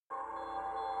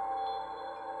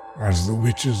As the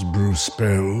witches brew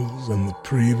spells and the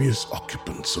previous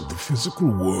occupants of the physical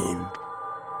world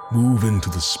move into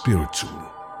the spiritual,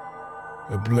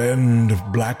 a blend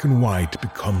of black and white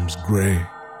becomes gray.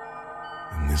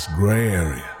 In this gray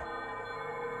area,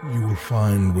 you will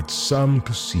find what some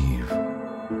perceive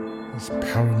as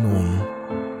paranormal,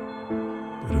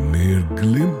 but a mere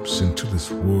glimpse into this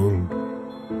world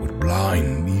would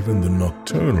blind even the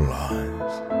nocturnal eyes.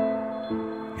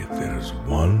 Yet there is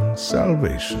one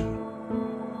salvation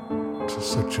to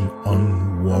such an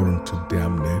unwarranted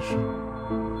damnation.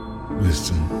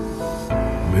 Listen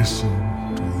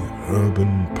to the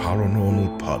Urban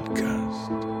Paranormal Podcast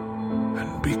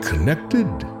and be connected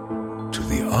to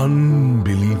the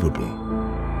unbelievable.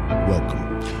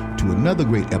 Welcome to another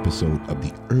great episode of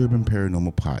the Urban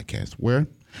Paranormal Podcast, where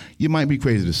you might be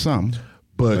crazy to some,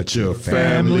 but your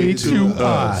family to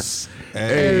us.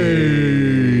 Hey.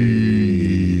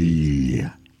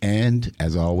 And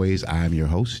as always, I'm your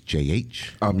host,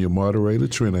 JH. I'm your moderator,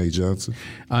 Trent A. Johnson.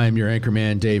 I'm your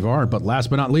anchorman, Dave R. But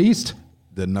last but not least,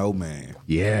 the No Man.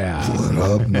 Yeah.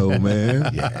 What up, No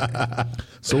Man? Yeah.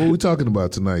 So what are we talking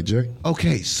about tonight, Jay?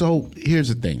 Okay, so here's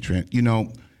the thing, Trent. You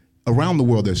know, around the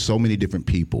world, there's so many different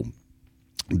people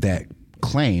that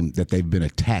claim that they've been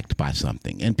attacked by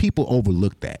something, and people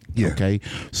overlook that. Yeah. Okay,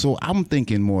 so I'm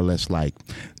thinking more or less like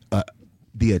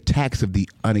the attacks of the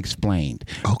unexplained,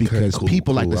 because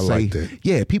people like to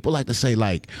say, people like to say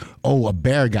like, oh, a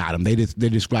bear got them. They're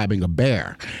describing a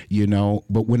bear, you know,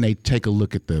 but when they take a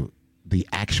look at the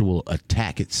actual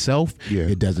attack itself,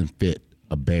 it doesn't fit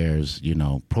a bear's, you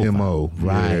know, profile. MO.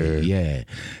 Right? Yeah.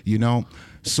 You know,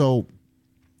 so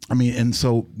I mean, and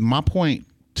so my point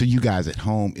to you guys at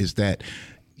home is that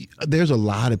there's a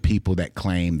lot of people that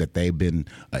claim that they've been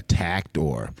attacked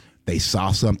or they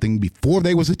saw something before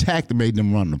they was attacked that made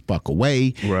them run the fuck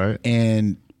away. Right.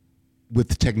 And with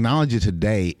the technology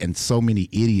today and so many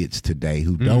idiots today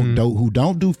who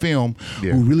don't do film,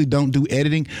 who really don't do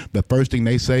editing, the first thing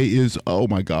they say is, "Oh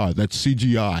my God, that's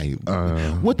CGI."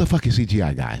 What the fuck is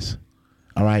CGI, guys?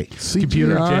 All right,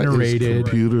 computer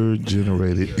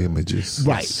generated images,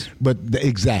 right? But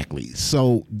exactly.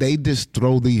 So they just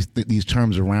throw these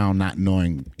terms around, not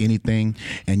knowing anything,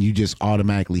 and you just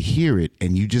automatically hear it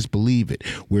and you just believe it.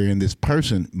 Wherein this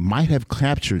person might have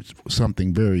captured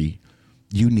something very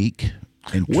unique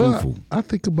and truthful. I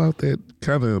think about that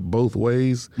kind of both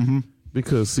ways,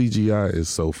 because CGI is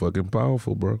so fucking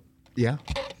powerful, bro. Yeah.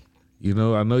 You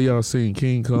know, I know y'all seen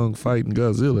King Kong fighting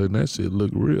Godzilla, and that shit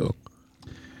look real.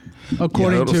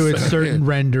 According to its certain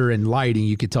render and lighting,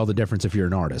 you could tell the difference if you're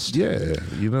an artist. Yeah,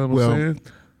 you know what I'm saying?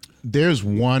 There's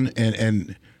one,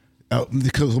 and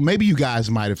because maybe you guys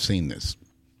might have seen this.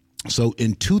 So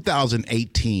in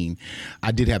 2018,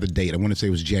 I did have the date. I want to say it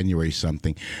was January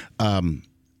something.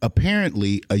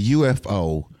 Apparently, a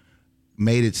UFO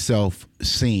made itself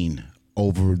seen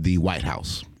over the White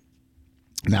House.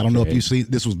 Now, I don't know if you see,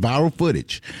 this was viral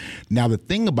footage. Now, the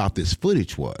thing about this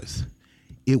footage was,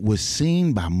 it was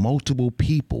seen by multiple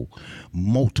people,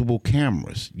 multiple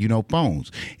cameras, you know,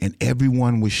 phones, and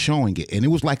everyone was showing it. And it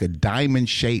was like a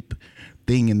diamond-shaped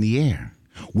thing in the air.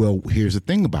 Well, here's the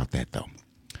thing about that, though.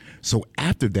 So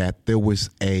after that, there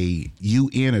was a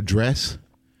UN address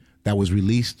that was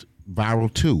released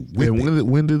viral, too. And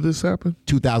when did this happen?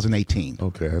 2018.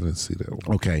 Okay, I didn't see that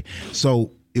one. Okay, so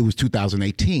it was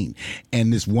 2018.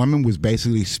 And this woman was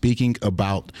basically speaking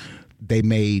about they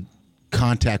made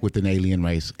contact with an alien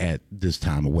race at this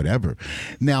time or whatever.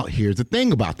 Now, here's the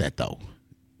thing about that, though.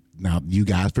 Now, you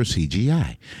guys for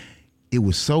CGI, it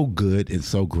was so good and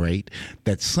so great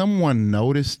that someone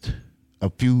noticed a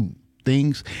few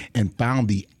things and found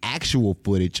the actual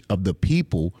footage of the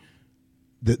people.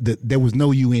 There was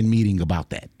no UN meeting about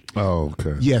that. Oh,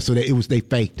 okay. Yeah, so they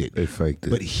faked it. They faked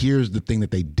it. But here's the thing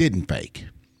that they didn't fake.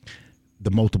 The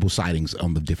multiple sightings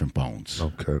on the different phones.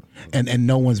 Okay. And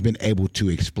no one's been able to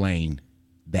explain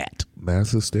that. Mass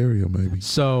hysteria, maybe.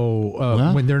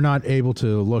 So when they're not able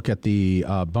to look at the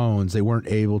bones, they weren't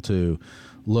able to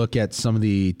look at some of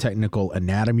the technical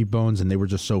anatomy bones, and they were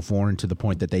just so foreign to the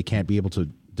point that they can't be able to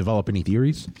develop any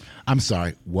theories? I'm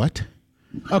sorry, what?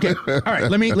 Okay, all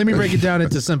right, let me break it down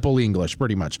into simple English,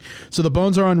 pretty much. So the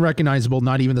bones are unrecognizable.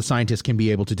 Not even the scientists can be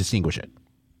able to distinguish it.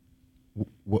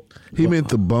 He meant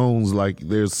the bones, like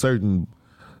there's certain,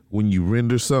 when you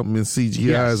render something in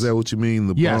CGI, is that what you mean?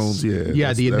 The bones?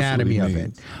 Yeah, the anatomy of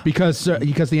it. Because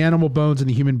the animal bones and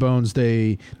the human bones,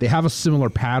 they have a similar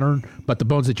pattern, but the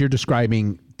bones that you're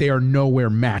describing, they are nowhere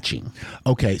matching.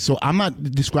 Okay, so I'm not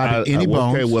describing any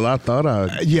bones. Okay, well, I thought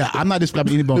I'm not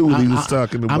describing any bones. knew what he was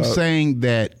talking about. I'm saying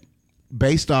that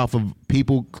based off of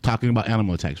people talking about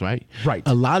animal attacks, right? Right.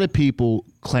 A lot of people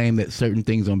claim that certain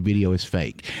things on video is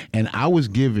fake. And I was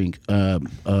giving an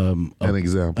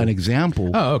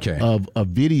example Oh, okay. of a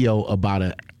video about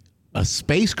a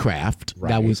spacecraft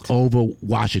that was over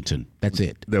Washington. That's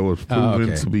it. That was proven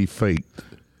okay. to be fake.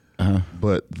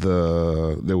 But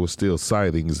there were still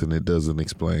sightings, and it doesn't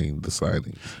explain the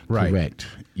sightings. Right. Correct.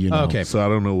 You know? Okay. So I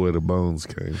don't know where the bones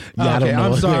came. Yeah, I don't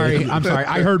know. I'm sorry.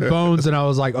 I heard bones and I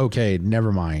was like, okay,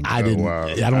 never mind. I didn't. wow.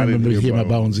 I don't remember didn't hear hear my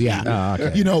bones. Yeah.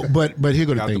 okay. You know, but here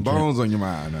go the Got thing. the bones on your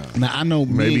mind now. Now I know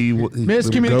Maybe me,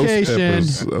 Miscommunication. The ghost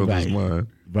peppers on Right. his mind.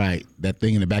 right, that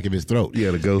thing in the back of his throat.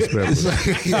 Yeah, the ghost peppers.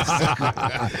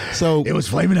 So it was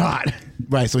flaming hot.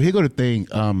 right. So here go the thing.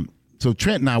 So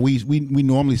Trent and I, we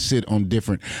normally sit on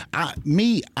different. I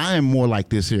am more like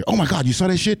this here. Oh my God, you saw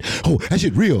that shit? Oh, that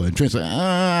shit real. And Trent's like,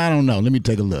 I don't know. Let me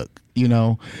take a look. You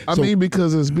know. I mean,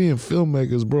 because as being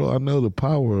filmmakers, bro, I know the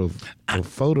power of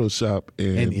Photoshop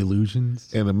And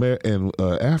illusions. and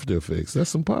After Effects. That's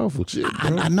some powerful shit,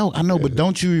 bro. I know. But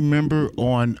don't you remember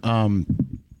on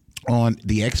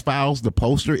the X-Files, the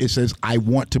poster, it says, I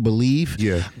want to believe.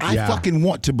 Yeah. I fucking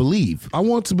want to believe. I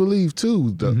want to believe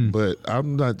too, but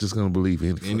I'm not just going to believe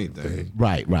anything.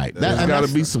 Right. There's got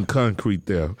to be some concrete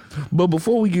there. But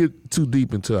before we get too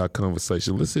deep into our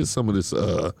conversation, let's hit some of this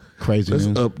Crazy let's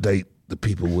news. update the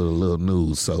people with a little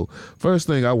news. So first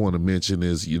thing I want to mention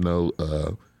is,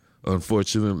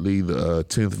 unfortunately, the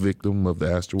 10th victim of the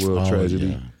Astroworld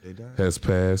tragedy has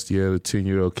passed. Yeah, the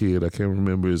 10-year-old kid. I can't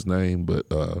remember his name, but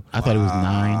I thought it was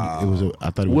 9. It was.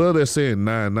 I thought it was. well, they're saying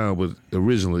 9 now, but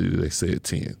originally they said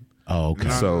 10. Oh, okay.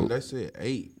 So- they said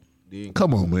 8. Then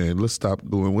Come on, man. Let's stop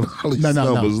going with all these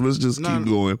No. numbers. Let's just keep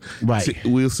going. Right.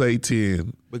 We'll say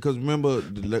 10. because remember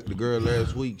the girl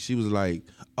last week, she was like,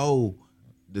 "Oh,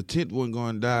 the 10th one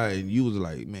going to die," and you was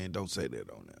like, "Man, don't say that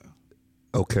on there."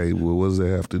 Okay, well, what does that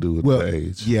have to do with Well, the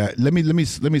age? yeah. Let me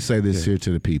say this here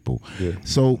to the people. Yeah.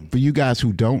 So for you guys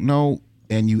who don't know,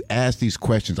 and you ask these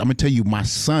questions, I'm gonna tell you, my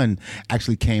son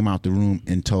actually came out the room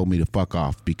and told me to fuck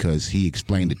off because he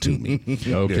explained it to me.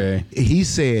 Okay. He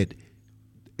said,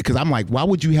 because I'm like, why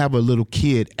would you have a little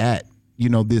kid at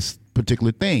this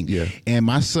particular thing? Yeah. And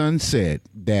my son said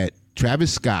that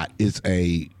Travis Scott is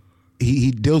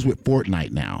he deals with Fortnite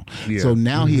now. Yeah. So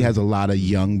now he has a lot of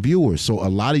young viewers. So a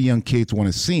lot of young kids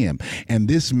want to see him. And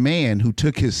this man who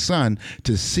took his son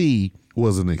to see.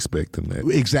 Wasn't expecting that.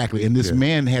 Exactly. And this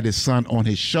man had his son on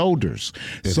his shoulders.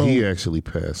 And so he actually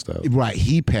passed out. right,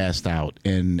 he passed out.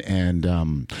 And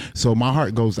so my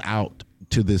heart goes out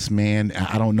to this man.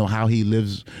 I don't know how he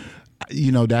lives.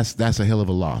 That's a hell of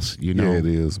a loss, Yeah, it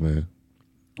is, man.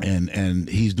 and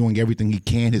he's doing everything he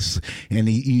can.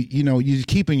 You're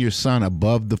keeping your son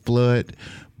above the flood,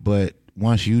 but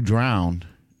once you drown,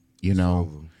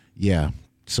 yeah.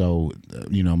 So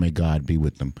may God be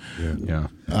with them. Yeah.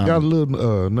 Got a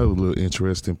little another little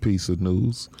interesting piece of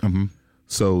news. Mm-hmm.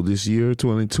 So this year,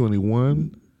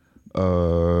 2021,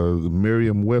 the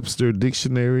Merriam-Webster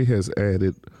dictionary has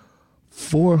added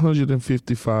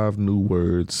 455 new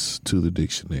words to the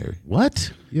dictionary.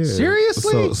 What? Yeah.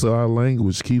 Seriously? So our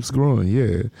language keeps growing.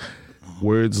 Yeah.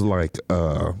 Words like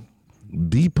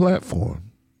deplatform.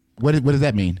 What does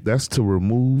that mean? That's to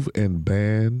remove and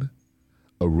ban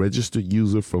a registered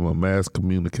user from a mass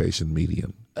communication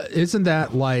medium. Isn't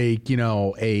that like,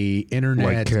 a internet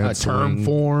Like a canceling. term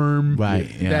form Right,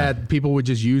 yeah. that people would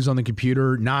just use on the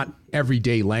computer, not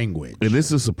everyday language? And this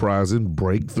is a surprising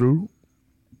breakthrough.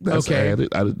 That's Okay. added.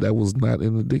 That was not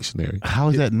in the dictionary. How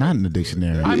is that not in the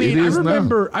dictionary? I mean, It is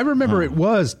now. I remember it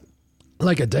was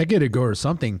like a decade ago or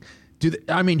something.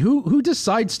 Who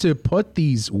decides to put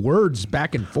these words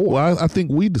back and forth? Well, I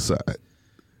think we decide.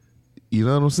 You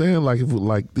know what I'm saying?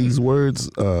 Like these words,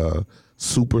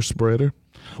 super spreader.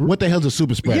 What the hell's a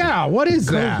super spreader? Yeah, what is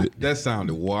that? That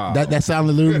sounded wild. That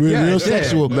sounded a little real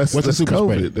sexual. That's What's a super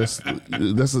COVID.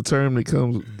 spreader? That's a term that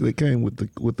came with the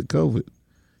COVID.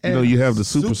 You have the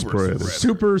super spreader.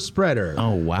 Super spreader.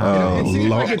 Oh wow! It seems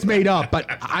like it's made up, but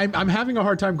I'm having a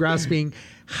hard time grasping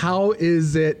how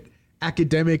is it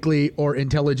academically or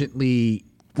intelligently.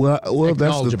 Well, that's the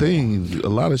Acknowledgeable. thing. A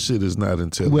lot of shit is not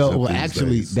intelligent. Well, these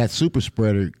actually, days. that super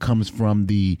spreader comes from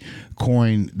the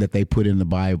coin that they put in the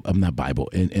Bible. Not Bible,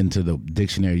 into the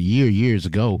dictionary years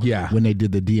ago. Yeah. When they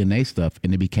did the DNA stuff,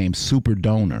 and it became super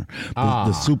donor.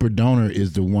 The super donor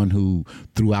is the one who,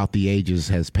 throughout the ages,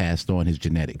 has passed on his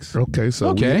genetics. Okay,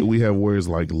 so Okay. We have words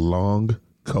like long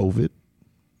COVID,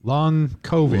 Long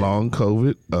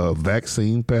COVID.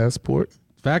 vaccine passport,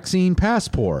 Vaccine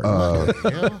passport.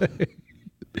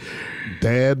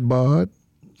 dad bod,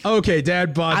 Okay,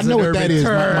 dad bods. I know an what that urban is.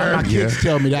 term. My kids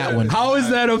tell me that one. How is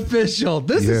that official?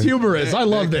 This is humorous. I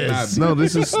love this. No,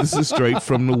 this is straight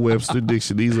from the Webster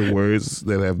Dictionary. These are words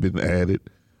that have been added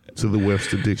to the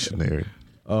Webster Dictionary.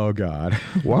 Oh God!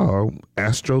 Wow,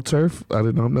 AstroTurf. I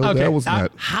did not know Okay, that was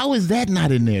not. How is that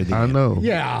not in there? Then? I know.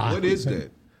 Yeah. What is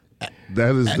that?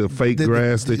 That is the fake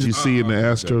grass that you see in the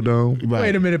Astrodome. Right.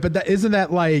 Wait a minute, but isn't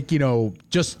that like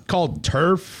just called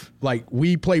turf? Like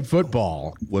we play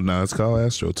football. Well, now it's called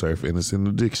AstroTurf, and it's in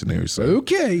the dictionary. So,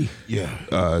 Okay. Yeah.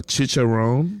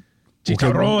 chicharron,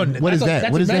 Chicharron. What is that?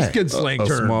 That's What a is that? Mexican slang a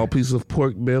term. small piece of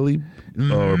pork belly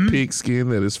or pig skin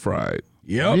that is fried.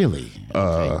 Yep. Really?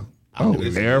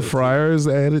 Air fryer is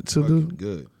added to the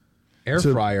Good. Air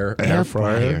fryer. air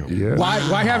fryer. Yeah,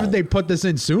 Why haven't they put this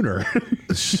in sooner?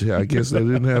 Shit, I guess they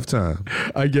didn't have time.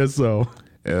 I guess so.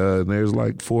 There's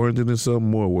like 400 and some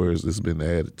more words that's been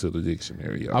added to the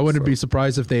dictionary. I wouldn't So- be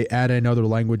surprised if they add another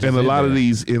language. And a lot of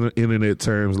these internet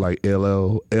terms like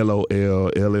LOL,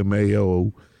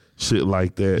 LMAO, shit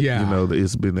like that. Yeah.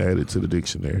 It's been added to the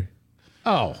dictionary.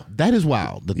 Oh, That is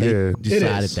wild that they Yeah.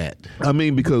 decided is. that. I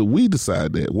mean, because we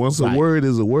decide that once a Right. word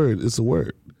is a word, it's a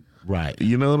word. Right.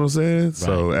 You know what I'm saying?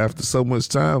 So after so much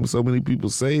time, so many people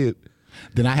say it.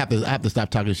 Then I have to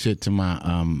stop talking shit to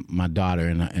my daughter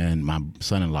and my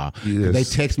son-in-law. Yes. They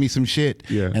text me some shit,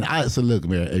 Yeah. and I said, "Look,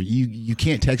 man, you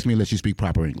can't text me unless you speak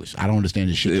proper English. I don't understand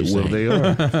this shit you're Well, saying." they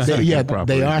are. They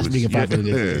Proper are English. speaking proper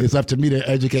English. Yeah. It's up to me to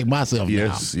educate myself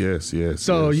Yes, now. yes.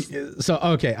 so yes.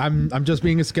 okay. I'm just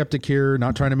being a skeptic here,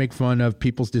 not trying to make fun of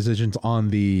people's decisions on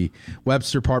the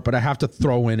Webster part, but I have to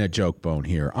throw in a joke bone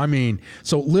here. I mean,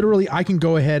 so literally, I can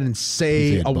go ahead and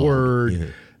say said a bone. word, Yeah.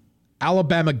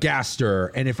 Alabama Gaster,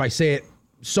 and if I say it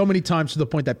so many times to the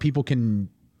point that people can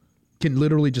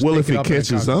literally just Well, pick if it it up and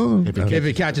catches come- on, if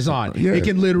it catches on, Yeah. it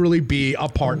can literally be a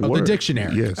part of the word.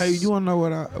 dictionary. Yes. Hey, you want to know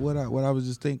what I was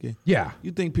just thinking? Yeah.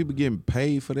 You think people getting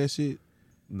paid for that shit?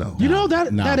 No. You know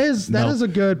that No. that is No. a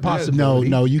good possibility.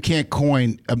 No, you can't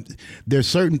coin. There's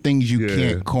certain things you Yeah.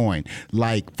 can't coin.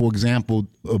 Like, for example,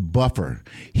 a Buffer.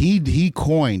 He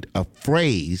coined a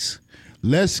phrase.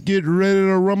 Let's get ready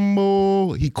to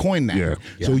rumble. He coined that. Yeah.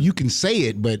 So you can say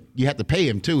it, but you have to pay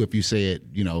him too if you say it,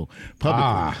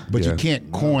 publicly. But Yeah. you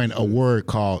can't coin a word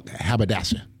called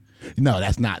haberdasher. No,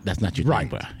 that's not your Right.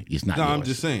 thing, bro. It's not. No, I'm yours.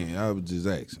 just saying. I was just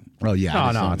asking. Oh yeah.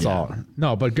 I just- It's yeah. all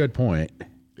no, but good point.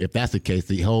 If that's the case,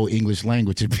 the whole English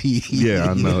language would be.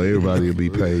 Yeah, I know. Everybody will be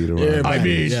paid around. I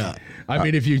mean, Yeah.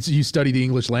 if you study the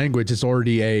English language, it's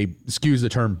already excuse the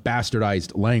term,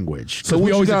 bastardized language. So 'Cause we what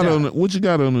you always got adapt. what you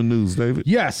got on the news, David?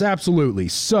 Yes, absolutely.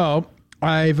 So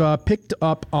I've picked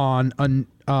up on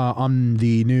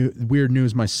the new weird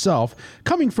news myself,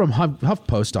 coming from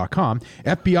HuffPost.com.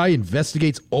 FBI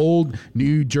investigates old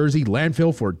New Jersey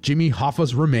landfill for Jimmy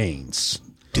Hoffa's remains.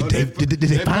 Did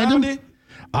they find him? it?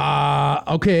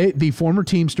 Okay, the former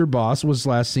Teamster boss was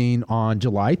last seen on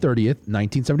July 30th,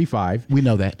 1975. We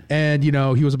know that. And, he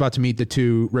was about to meet the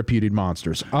two reputed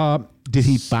monsters. Did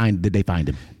they find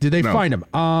him? Did they No. find him?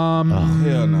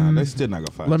 Hell nah, they still not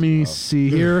gonna find. Let you, me dog. see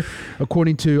here.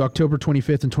 According to October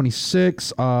 25th and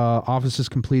 26th, offices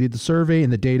completed the survey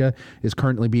and the data is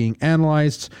currently being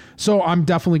analyzed. So I'm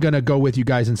definitely going to go with you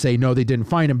guys and say, no, they didn't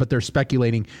find him, but they're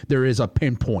speculating there is a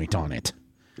pinpoint on it.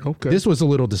 Okay. This was a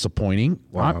little disappointing.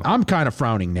 I'm kind of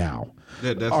frowning now.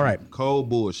 That's all right. cold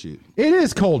bullshit. It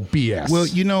is cold BS. Well,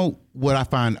 you know what I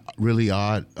find really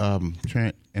odd,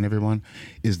 Trent and everyone,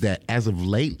 is that as of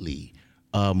lately,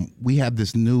 we have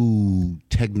this new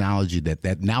technology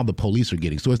that now the police are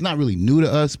getting. So it's not really new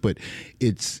to us, but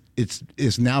it's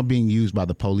now being used by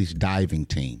the police diving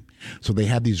team. So they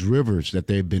have these rivers that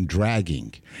they've been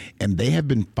dragging, and they have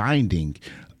been finding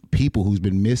people who's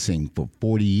been missing for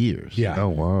 40 years. yeah. Oh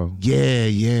wow. Yeah,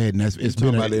 and it's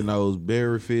Talking been about in those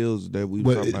berry fields that we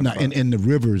well, talking about. in the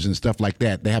rivers and stuff like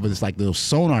that. They have this like little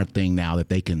sonar thing now that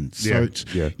they can search.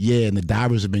 yeah. And the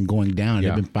divers have been going down. Yeah.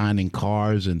 They've been finding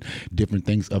cars and different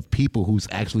things of people who's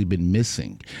actually been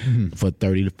missing for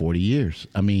 30 to 40 years.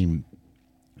 I mean,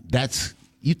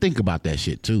 you think about that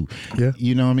shit too. Yeah.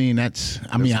 You know what I mean?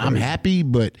 I'm happy,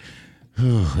 but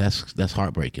that's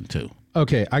heartbreaking too.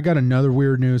 Okay, I got another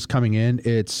weird news coming in.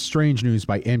 It's strange news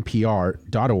by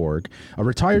NPR.org. A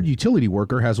retired utility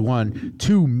worker has won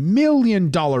 $2 million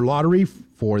lottery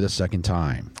for the second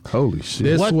time. Holy shit.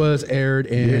 This was aired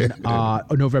in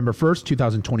November 1st,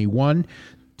 2021,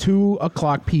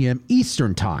 2:00 p.m.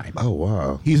 Eastern Time. Oh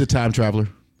wow. He's a time traveler.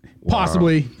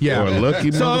 Possibly, yeah. Or a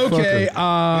lucky So, motherfucker.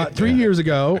 okay, 3 years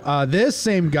ago, this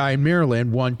same guy in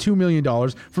Maryland won $2 million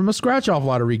from a scratch-off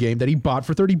lottery game that he bought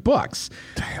for $30.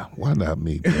 Damn, why not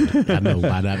me? I know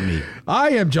why not me. I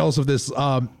am jealous of this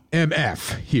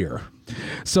MF here.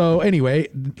 So anyway,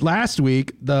 last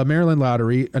week, the Maryland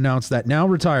Lottery announced that now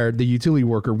retired the utility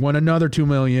worker won another $2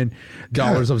 million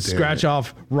of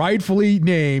scratch-off, rightfully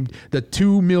named the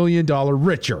 $2 million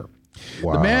richer.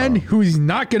 Wow. The man, who's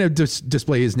not going to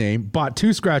display his name, bought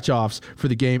 2 scratch-offs for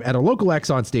the game at a local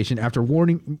Exxon station after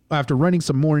running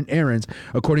some morning errands,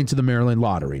 according to the Maryland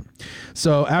Lottery.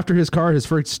 So after his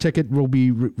first ticket will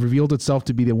be revealed itself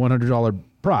to be the $100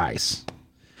 prize.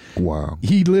 Wow.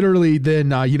 He literally then,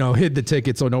 hid the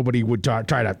ticket so nobody would try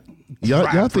to.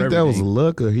 Y'all think that was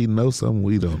luck, or he knows something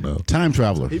we don't know? Time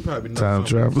traveler. He probably knows Time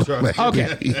traveler.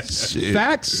 Okay.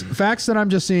 Facts that I'm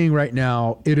just seeing right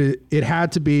now, it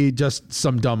had to be just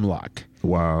some dumb luck.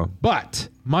 Wow. But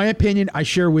my opinion, I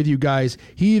share with you guys.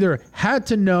 He either had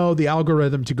to know the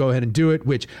algorithm to go ahead and do it,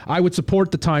 which I would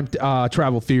support the time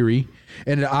travel theory.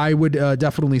 And I would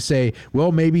definitely say,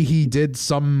 well, maybe he did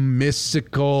some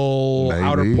mystical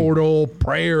outer portal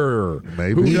prayer.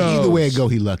 Maybe. Either way it go,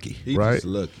 he lucky. He right? just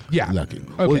lucky. Yeah. Lucky.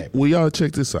 Okay. Well, y'all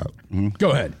check this out. Mm-hmm.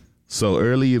 Go ahead. So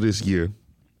earlier this year,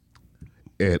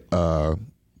 at a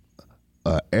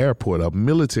airport, a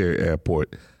military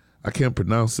airport, I can't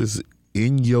pronounce this,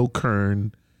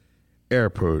 Kern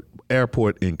Airport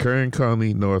in Kern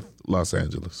County, North Los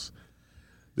Angeles.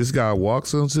 This guy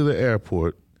walks onto the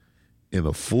airport in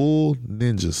a full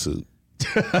ninja suit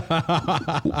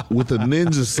with a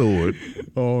ninja sword.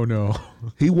 Oh, no.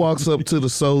 He walks up to the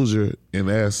soldier and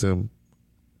asks him,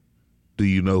 "Do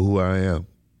you know who I am?"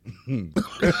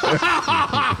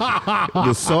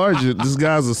 The sergeant, this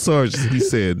guy's a sergeant, he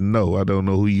said, "No, I don't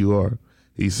know who you are."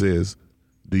 He says,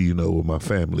 "Do you know where my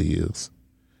family is?"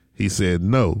 He said,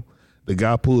 "No." The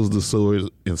guy pulls the sword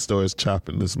and starts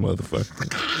chopping this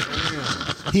motherfucker.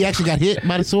 He actually got hit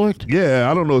by the sword? Yeah,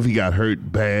 I don't know if he got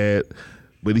hurt bad,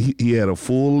 but he had a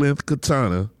full-length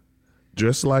katana,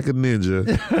 dressed like a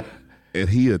ninja, and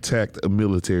he attacked a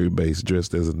military base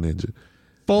dressed as a ninja.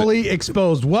 Fully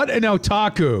exposed. What an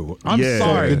otaku. I'm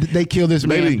sorry. Did they kill this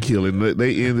man? They didn't kill him.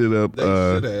 They ended up... They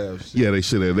should have. Yeah, they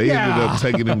should have. They ended up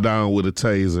taking him down with a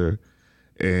taser,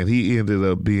 and he ended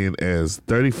up being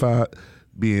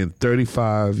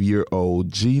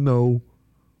 35-year-old Gino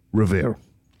Rivera.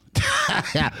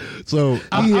 So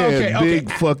he had big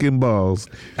fucking balls.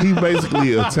 He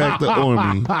basically attacked the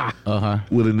army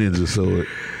with a ninja sword.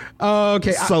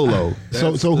 Okay. Solo.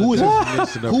 So who is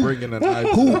who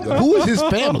is his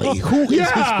family? Who is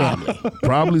his family?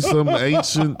 Probably some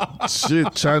ancient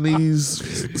shit,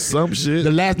 Chinese, some shit. The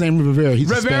last name Rivera. He's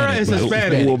Rivera Hispanic, is bro.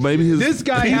 Hispanic. Well, maybe his This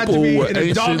guy had to people be were an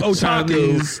adult ancient otaku.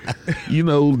 Chinese,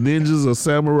 ninjas or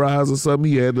samurais or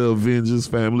something. He had to avenge his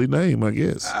family name, I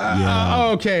guess.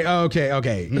 Okay.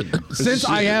 Since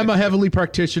I am a heavily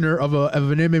practitioner of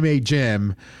an MMA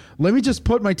gym, let me just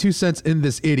put my 2 cents in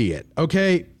this idiot,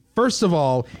 okay? First of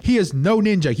all, he is no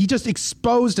ninja. He just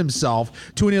exposed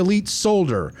himself to an elite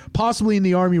soldier, possibly in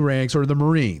the Army ranks or the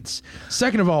Marines.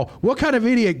 Second of all, what kind of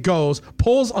idiot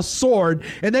pulls a sword,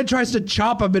 and then tries to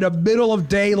chop him in the middle of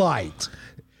daylight?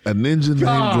 A ninja named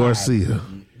Garcia.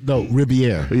 No,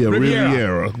 Riviera. Yeah,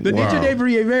 Riviera. The ninja named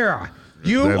Rivera.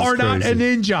 You That's are not a crazy.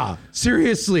 ninja.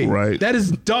 Seriously. Right. That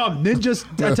is dumb. Ninjas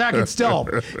attack and stealth.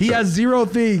 He has 0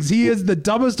 things. He is the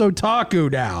dumbest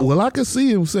otaku now. Well, I could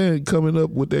see him coming up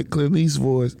with that Clint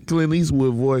Eastwood voice.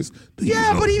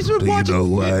 But he's been watching. You know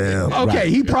who I am?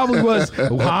 Okay, he probably was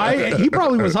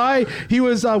high. He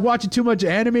was watching too much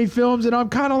anime films, and I'm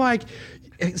kind of like,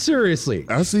 seriously.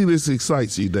 I see this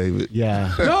excites you, David.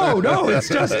 Yeah. No,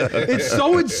 it's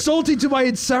so insulting to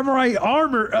my samurai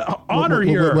honor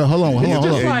here. Well, hold on. It's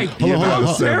just like,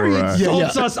 how very samurai.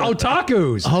 insults us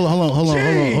otakus. Hold on.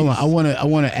 Jeez. I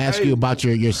want to ask you about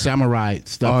your samurai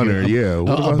stuff. Honor, here. yeah.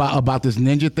 What About this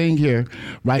ninja thing here,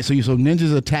 right? So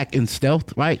ninjas attack in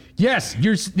stealth, right? Yes,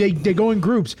 they go in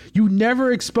groups. You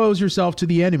never expose yourself to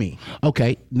the enemy.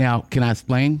 Okay. Now, can I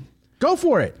explain? Go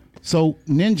for it. So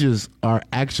ninjas are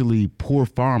actually poor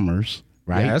farmers,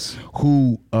 right? Yes.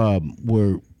 Who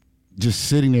were just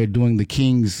sitting there doing the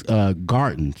king's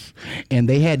gardens, and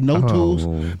they had no tools.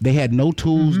 They had no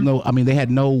tools. They had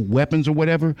no weapons or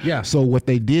whatever. Yeah. So what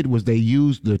they did was they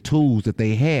used the tools that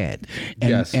they had,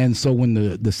 and so when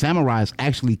the samurais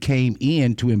actually came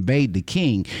in to invade the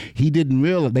king, they didn't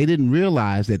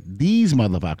realize that these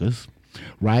motherfuckers,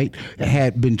 right,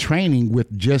 had been training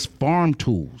with just farm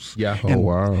tools. Yeah. And,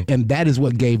 wow. And that is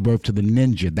what gave birth to the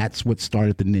ninja. That's what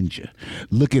started the ninja.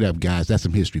 Look it up, guys. That's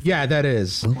some history. Yeah, that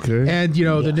is. Okay. And, the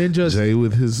ninjas. Jay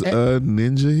with his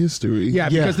ninja history. Yeah,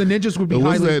 because the ninjas would be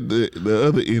What's highly. that? The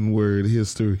other N-word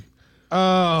history.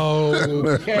 Oh,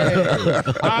 okay.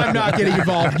 I'm not getting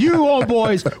involved. You old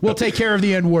boys will take care of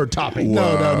the N-word topic.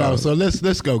 No. So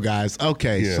let's go, guys.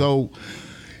 Okay. Yeah. So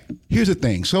here's the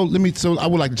thing. So I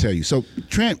would like to tell you. So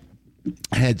Trent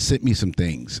had sent me some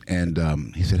things, and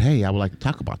he said, "Hey, I would like to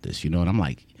talk about this." And I'm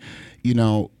like,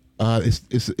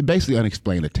 it's basically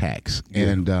unexplained attacks,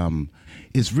 and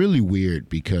it's really weird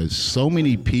because so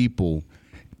many people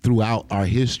throughout our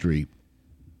history,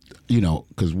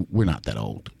 because we're not that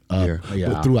old.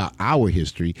 But throughout our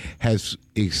history has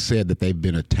said that they've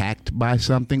been attacked by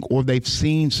something or they've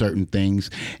seen certain things,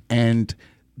 and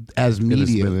as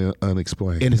media, and it's been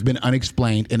unexplained. And it's been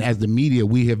unexplained. And as the media,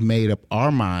 we have made up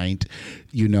our mind,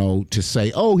 to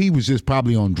say, oh, he was just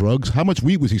probably on drugs. How much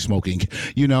weed was he smoking?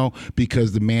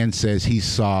 Because the man says he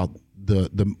saw the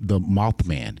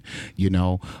Mothman.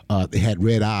 It had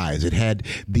red eyes. It had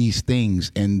these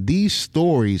things, and these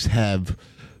stories have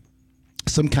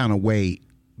some kind of way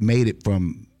made it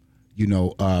from,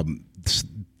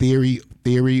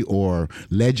 theory or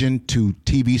legend to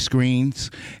TV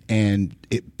screens, and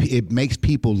it makes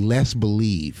people less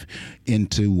believe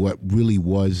into what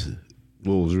was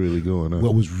really going on.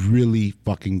 What was really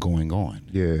fucking going on.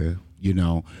 Yeah.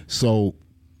 So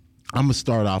I'm gonna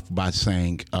start off by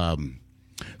saying,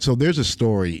 so there's a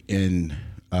story in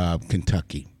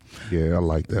Kentucky. Yeah, I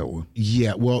like that one.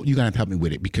 Yeah, well, you're gonna have to help me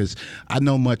with it because I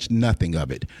know nothing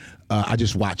of it. I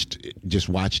just watched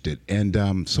it,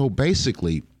 and so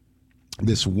basically,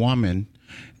 this woman,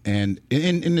 and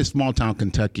in this small town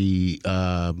Kentucky,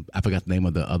 I forgot the name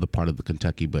of the other part of the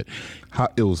Kentucky, but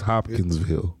it was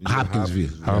Hopkinsville.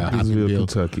 Hopkinsville,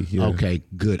 Kentucky. Yeah. Okay,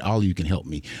 good. All of you can help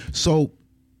me. So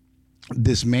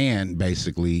this man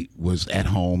basically was at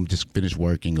home, just finished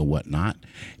working or whatnot,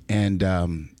 and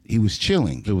he was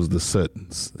chilling. It was the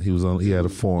Suttons. He had a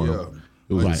farm. Yeah.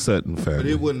 It was the Sutton family. But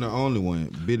it wasn't the only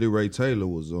one. Billy Ray Taylor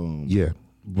was Yeah.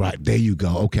 Right, there you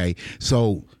go. Okay,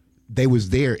 so they was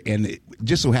there, and it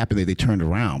just so happened that they turned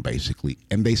around basically,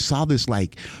 and they saw this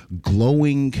like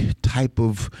glowing type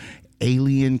of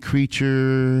alien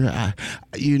creature.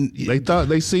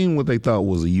 They seen what they thought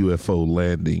was a UFO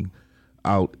landing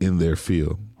out in their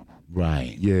field.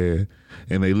 Right. Yeah,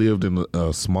 and they lived in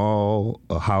a small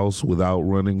house without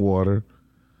running water,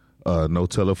 no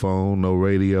telephone, no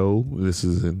radio. This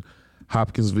is in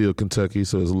Hopkinsville, Kentucky,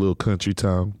 so it's a little country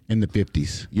town in the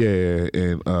 50s. Yeah,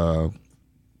 and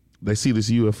they see this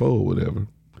UFO or whatever,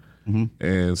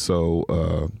 and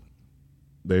so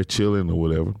they're chilling or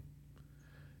whatever,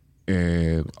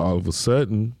 and all of a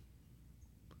sudden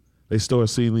they start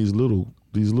seeing these little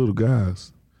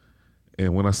guys.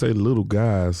 And when I say little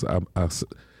guys,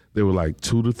 they were like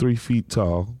 2 to 3 feet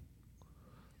tall,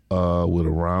 with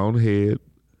a round head,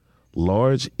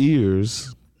 large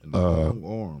ears, long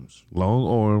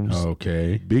arms,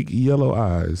 okay, big yellow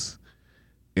eyes,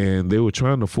 and they were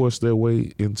trying to force their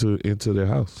way into their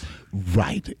house.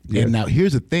 Right. Yeah. And now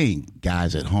here's the thing,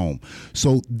 guys at home.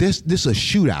 So this is a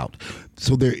shootout.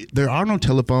 So there are no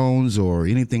telephones or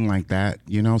anything like that,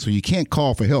 so you can't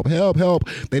call for help.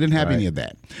 They didn't have any of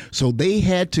that. So they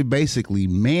had to basically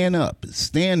man up,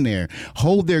 stand there,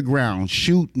 hold their ground,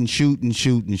 shoot.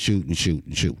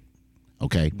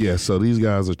 Okay? Yeah, so these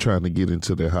guys are trying to get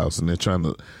into their house, and they're trying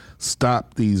to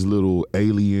stop these little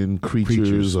alien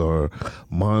creatures or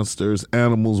monsters,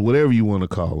 animals, whatever you want to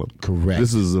call them. Correct.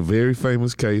 This is a very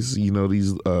famous case.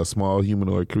 These small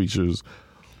humanoid creatures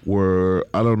were,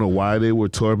 I don't know why they were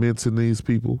tormenting these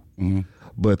people,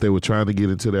 but they were trying to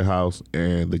get into their house,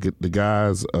 and the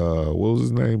guys, what was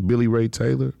his name? Billy Ray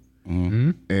Taylor,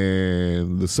 and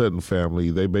the Sutton family,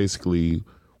 they basically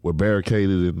were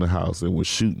barricaded in the house and were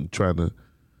trying to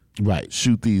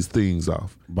shoot these things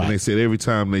off. Right. And they said every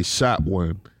time they shot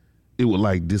one, it would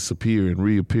like disappear and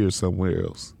reappear somewhere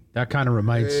else. That kind of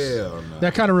reminds Hell no.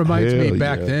 That kind of reminds me Hell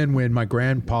back yeah. then when my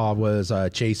grandpa was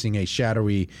chasing a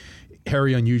shadowy,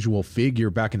 hairy, unusual figure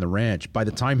back in the ranch. By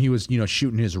the time he was,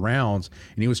 shooting his rounds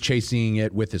and he was chasing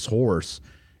it with his horse,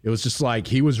 it was just like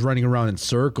he was running around in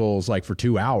circles like for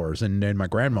 2 hours. And then my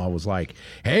grandma was like,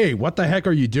 "Hey, what the heck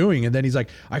are you doing?" And then he's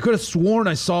like, "I could have sworn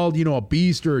I saw, a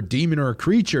beast or a demon or a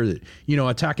creature,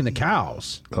 attacking the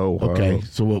cows." Oh, wow. Okay,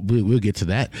 so we'll get to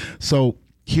that. So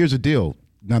here's the deal.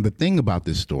 Now, the thing about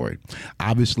this story,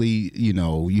 obviously,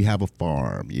 you have a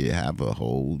farm, you have a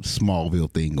whole Smallville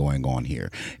thing going on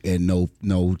here, and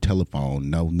no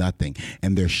telephone, no nothing.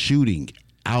 And they're shooting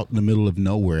out in the middle of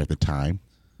nowhere at the time.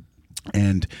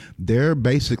 And they're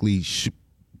basically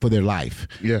for their life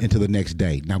into the next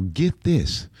day. Now, get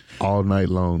this. All night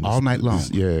long.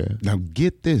 Yeah. Now,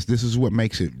 get this. This is what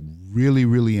makes it really,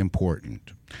 really important.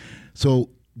 So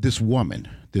this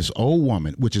old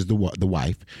woman, which is the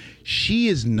wife, she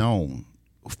is known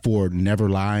for never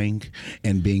lying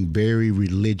and being very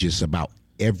religious about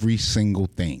every single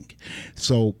thing.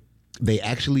 So they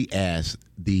actually asked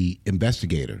the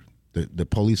investigator, the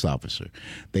police officer,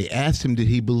 they asked him, did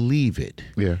he believe it?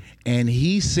 Yeah. And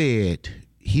he said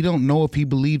he don't know if he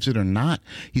believes it or not.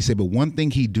 He said, but one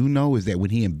thing he do know is that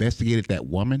when he investigated that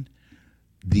woman,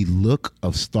 the look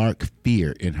of stark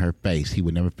fear in her face, he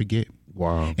would never forget.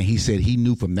 Wow. And he said he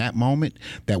knew from that moment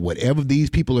that whatever these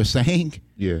people are saying,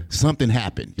 something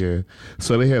happened. Yeah.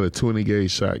 So they had a 20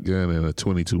 gauge shotgun and a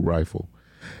 22 rifle.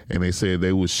 And they said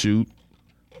they would shoot.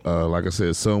 Like I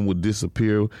said, some would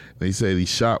disappear. They said he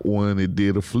shot one, it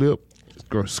did a flip,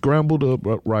 scrambled up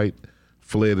upright,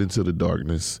 fled into the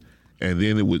darkness. And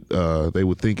then it would they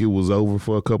would think it was over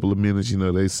for a couple of minutes. You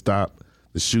know, they stopped,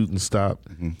 the shooting stopped.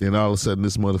 Mm-hmm. Then all of a sudden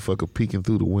this motherfucker peeking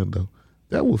through the window.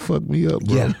 That would fuck me up,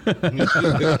 bro. Yeah.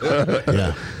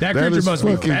 That creature must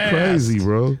be fucking fast. crazy,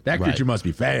 bro. That creature must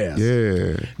be fast.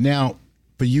 Yeah. Now,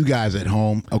 for you guys at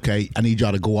home, okay, I need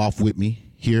y'all to go off with me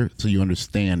here so you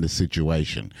understand the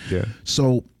situation. Yeah.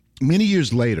 So many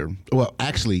years later, well,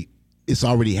 actually, it's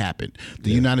already happened. The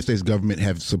United States government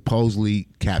have supposedly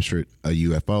captured a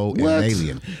UFO and an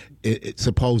alien. It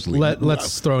supposedly.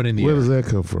 Let's throw it in the Where air. does that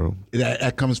come from?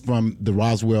 That comes from the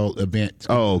Roswell event.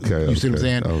 Oh, okay. You see what I'm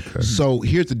saying? Okay. So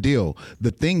here's the deal.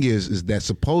 The thing is that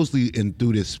supposedly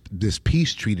through this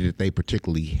peace treaty that they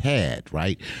particularly had,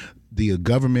 right? The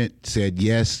government said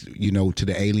yes, to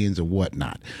the aliens and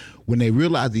whatnot. When they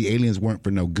realized the aliens weren't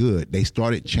for no good, they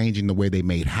started changing the way they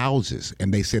made houses.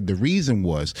 And they said the reason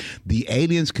was the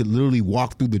aliens could literally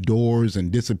walk through the doors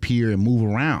and disappear and move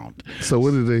around. So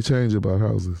what did they change about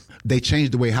houses? They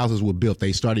changed the way houses were built.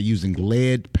 They started using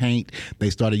lead paint. They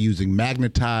started using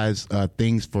magnetized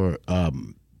things for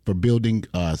building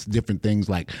different things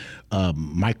like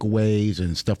microwaves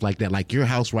and stuff like that. Like your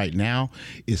house right now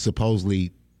is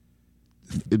supposedly...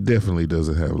 It definitely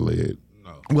doesn't have lead.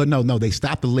 Well, no, they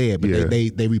stopped the lead, but Yeah.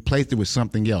 they replaced it with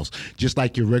something else, just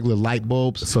like your regular light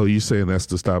bulbs. So you saying that's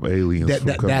to stop aliens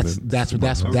from coming in?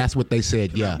 That's what they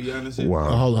said. Can I Yeah. be honest? Wow.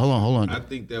 Hold on. I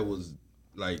think that was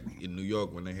like in New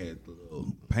York when they had the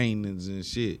little paintings and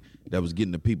shit that was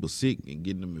getting the people sick and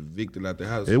getting them evicted out their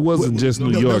house. It wasn't just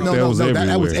New York. That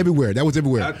was everywhere. That was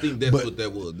everywhere. I think that's what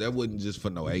that was. That wasn't just for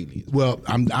no aliens. Well,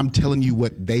 I'm telling you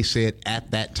what they said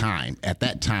at that time. At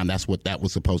that time, that's what that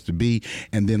was supposed to be.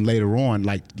 And then later on,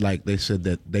 like they said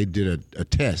that they did a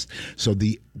test. So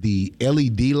the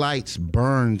LED lights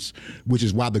burns, which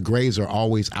is why the grays are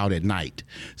always out at night.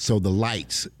 So the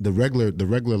lights, the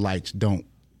regular lights don't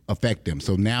affect them.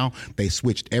 So now they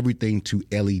switched everything to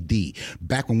LED.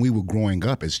 Back when we were growing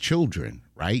up as children,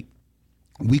 right?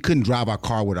 We couldn't drive our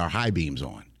car with our high beams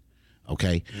on.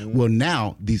 Okay. Well,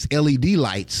 now these LED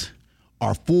lights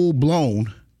are full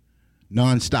blown,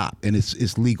 nonstop, and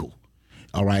it's legal.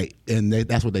 All right, and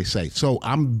that's what they say. So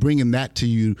I'm bringing that to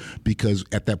you because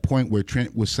at that point where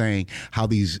Trent was saying how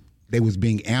they was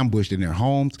being ambushed in their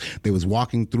homes, they was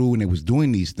walking through and they was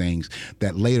doing these things,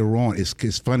 that later on,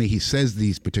 it's funny he says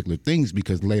these particular things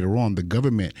because later on the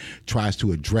government tries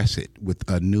to address it with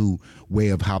a new way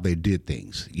of how they did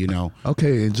things,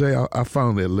 Okay, and Jay, I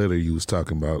found that letter you was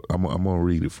talking about. I'm going to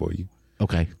read it for you.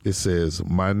 Okay. It says,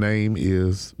 my name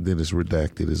is, then it's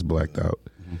redacted, it's blacked out,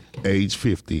 age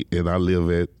 50, and I live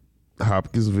at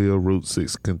Hopkinsville, Route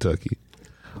 6, Kentucky.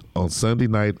 On Sunday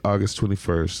night, August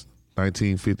 21st,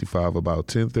 1955, about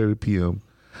 10:30 p.m.,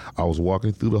 I was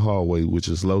walking through the hallway, which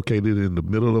is located in the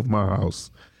middle of my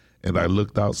house, and I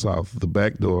looked out south the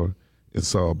back door and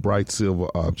saw a bright silver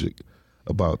object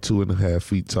about 2.5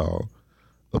 feet tall,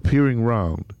 appearing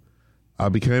round. I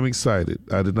became excited.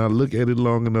 I did not look at it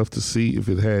long enough to see if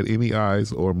it had any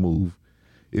eyes or move.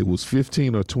 It was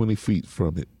 15 or 20 feet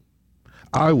from it.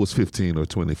 I was 15 or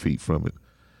 20 feet from it.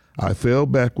 I fell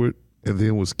backward and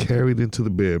then was carried into the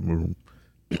bedroom.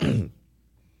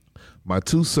 My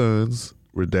two sons,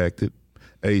 redacted,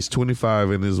 age 25,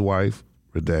 and his wife,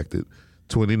 redacted,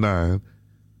 29,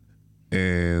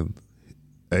 and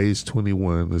age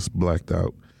 21 is blacked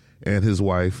out, and his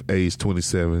wife, age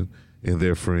 27, and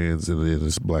their friends, and then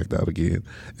it's blacked out again,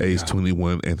 age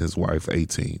 21, and his wife,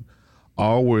 18.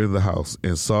 All were in the house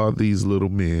and saw these little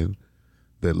men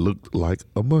that looked like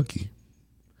a monkey.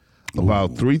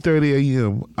 About 3:30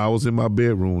 a.m., I was in my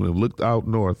bedroom and looked out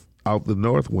the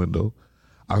north window.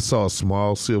 I saw a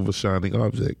small silver shining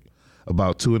object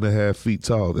about 2.5 feet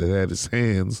tall that had its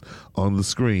hands on the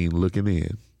screen looking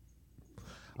in.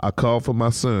 I called for my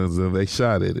sons and they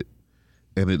shot at it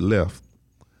and it left.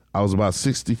 I was about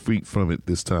 60 feet from it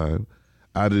this time.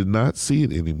 I did not see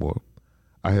it anymore.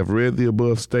 I have read the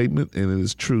above statement and it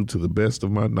is true to the best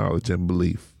of my knowledge and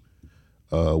belief.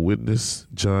 Witness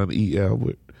John E.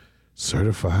 Albert,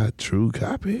 certified true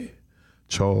copy.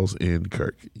 Charles N.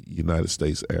 Kirk, United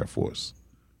States Air Force.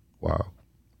 Wow.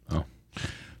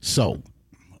 So,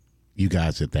 you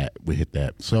guys hit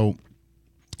that. So,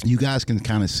 you guys can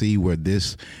kind of see where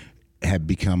this had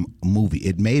become a movie.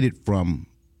 It made it from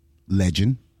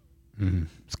legend,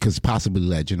 because possibly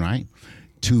legend, right,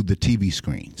 to the TV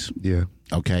screens. Yeah.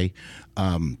 Okay.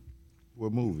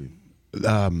 What movie?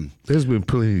 There's been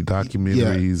plenty of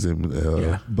documentaries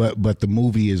and But the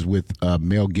movie is with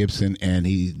Mel Gibson, and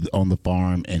he's on the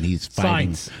farm and he's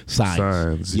fighting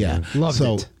signs. Yeah, Loved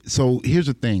it. So here's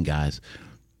the thing, guys.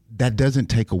 That doesn't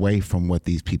take away from what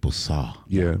these people saw.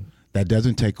 Yeah. That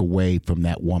doesn't take away from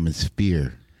that woman's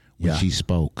fear when Yeah. she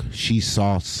spoke. She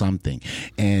saw something,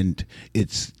 and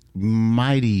it's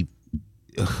mighty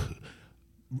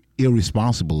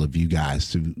irresponsible of you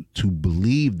guys to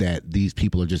believe that these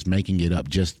people are just making it up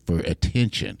just for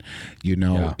attention. You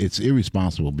know, Yeah. it's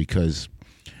irresponsible because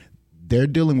they're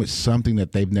dealing with something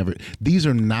that they've never. These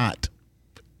are not.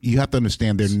 You have to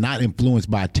understand they're not influenced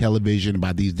by television,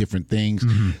 by these different things,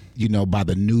 you know, by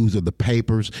the news or the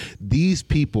papers. These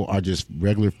people are just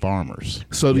regular farmers.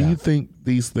 So do you think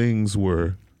these things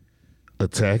were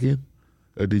attacking?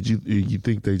 Or did you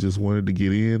think they just wanted to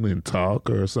get in and talk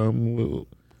or something?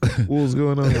 What was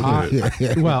going on with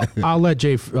that? Well, I'll let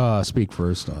Jay speak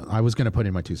first. I was going to put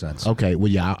in my 2 cents. Okay,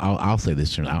 well, yeah, I'll say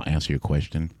this. I'll answer your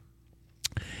question.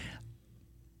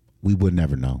 We would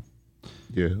never know.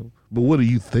 Yeah. But what do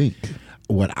you think?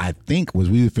 What I think was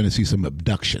we were finna see some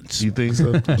abductions. You think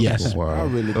so? Yes. Wow. I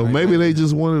really Or think maybe they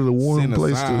just wanted a warm Send a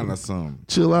place sign to or something.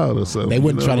 chill out or something. They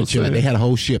wouldn't you know try to what chill I'm out. They saying? had a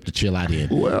whole ship to chill out in.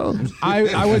 Well,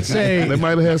 I would say, they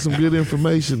might have had some good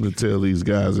information to tell these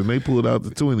guys, and they pulled out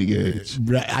the 20 gauge.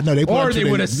 Right, I know they. or they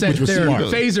would have sent which was their smart.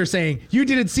 phaser saying, "You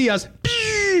didn't see us."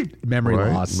 Memory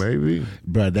Right? loss. Maybe.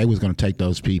 Bro, they was gonna take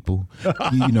those people.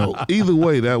 You know, Either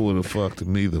way, that would have fucked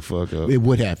me the fuck up. it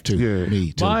would have to. Yeah.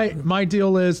 Me too. My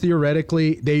deal is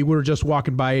theoretically they were just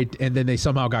walking by it and then they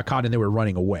somehow got caught and they were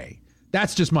running away.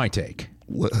 That's just my take.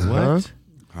 What? Huh?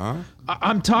 Huh?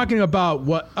 I'm talking about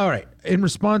what. All right. In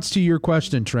response to your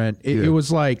question, Trent, it Yeah.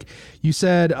 was like you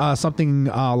said something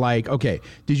like, "Okay,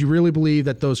 did you really believe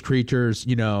that those creatures,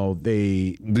 you know,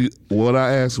 they?" What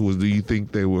I asked was, do you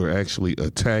think they were actually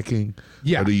attacking?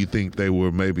 Yeah. Or do you think they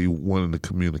were maybe wanting to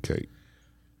communicate?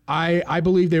 I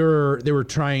believe they were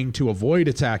trying to avoid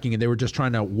attacking and they were just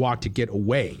trying to walk to get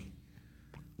away.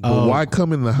 But why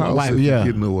come in the house why- if yeah. you're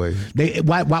getting away? They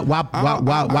why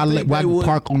think they would-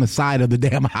 park on the side of the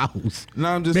damn house? No,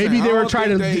 I'm just Maybe saying, they I were don't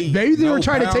trying think to- maybe they were know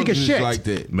trying to take a boundaries shit. like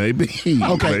that. Maybe.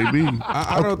 Maybe.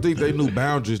 I don't think they knew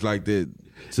boundaries like that.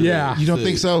 Yeah. You don't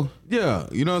think so? Yeah,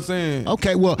 you know what I'm saying?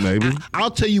 Okay, well, Maybe. I'll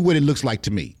tell you what it looks like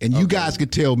to me, and you guys can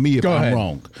tell me if Go I'm ahead.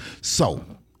 wrong. So,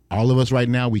 all of us right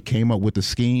now, we came up with a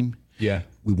scheme. Yeah.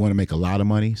 We want to make a lot of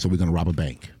money, so we're going to rob a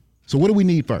bank. So, what do we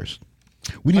need first?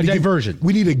 We need A diversion.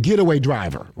 We need a getaway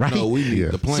driver, right? No, we need Yeah.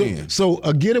 the plan. So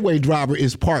a getaway driver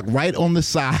is parked right on the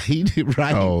side,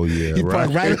 right? Oh, yeah, he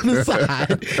parked right. right on the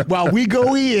side while we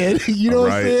go in. You know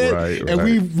what I'm Right, saying? right, and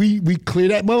right. we clear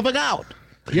that motherfucker out.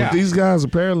 Yeah. But these guys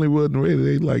apparently wasn't ready.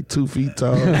 They like 2 feet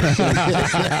tall.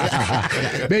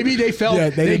 Maybe they felt Yeah,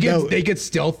 they didn't know. they could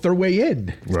stealth their way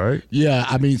in. Right? Yeah,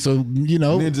 I mean, so you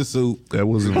know, Ninja suit. That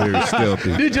wasn't very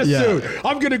stealthy. Ninja Yeah. suit.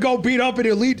 I'm gonna go beat up an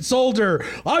elite soldier.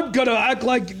 I'm gonna act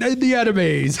like the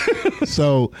enemies.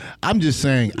 so I'm just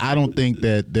saying, I don't think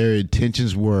that their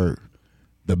intentions were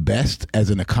the best as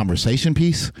in a conversation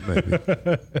piece. Maybe.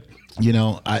 You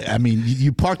know, I mean,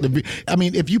 you parked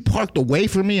if you parked away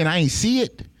from me and I ain't see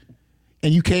it,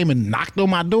 and you came and knocked on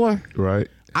my door, Right?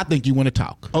 I think you want to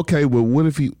talk. Okay, well, what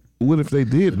if they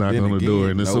did knock Then on the again, door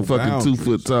and it's no a fucking boundaries. 2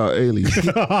 foot tall alien?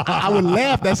 I would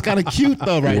laugh. That's kind of cute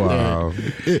though, right Wow.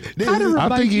 there. I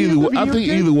think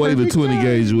either way the 20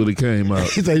 gauge would have came out.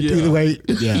 It's like, either way,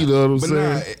 yeah. You know what I'm But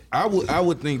saying? nah, I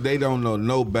would think they don't know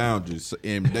no boundaries,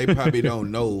 and they probably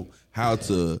don't know how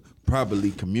to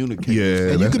properly communicate.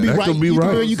 Yeah, And you could be that right. could be You right.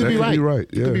 could be That right.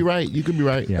 You yeah. could be right. You could be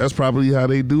right. That's probably how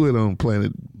they do it on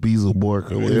planet Beelzebub or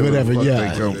whatever, Whatever. the fuck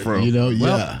Yeah. they come from. You know.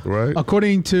 Well, Yeah. Right?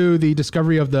 According to the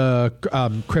discovery of the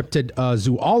cryptid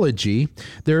zoology,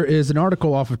 there is an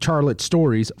article off of Charlotte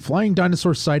Stories. Flying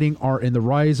dinosaur sighting are in the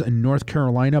rise in North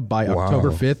Carolina by October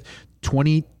 5th,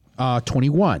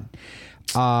 2021.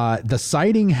 The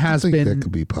sighting I has think been. that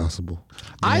could be possible.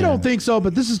 I don't think so,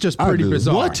 but this is just pretty do.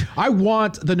 bizarre. What? I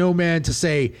want the no man to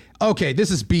say, "Okay,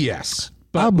 this is BS."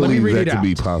 But I let me believe read that it could out.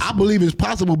 be I possible. believe it's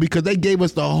possible because they gave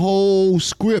us the whole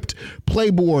script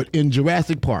playboard in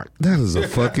Jurassic Park. That is a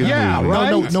fucking Yeah, movie.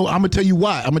 right? No. I'm gonna tell you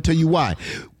why.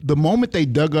 The moment they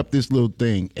dug up this little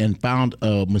thing and found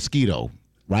a mosquito,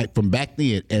 right from back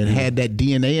then, and it had that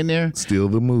DNA in there. Still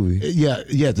the movie. Yeah,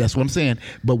 that's what I'm saying.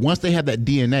 But once they have that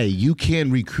DNA, you can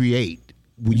recreate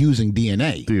using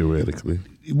DNA. Theoretically.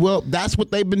 Well, that's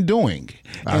what they've been doing.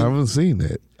 I haven't seen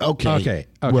that. Okay.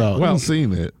 Well, I haven't seen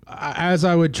that. as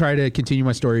I would try to continue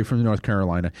my story from North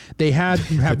Carolina, they have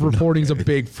reportings of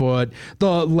Bigfoot,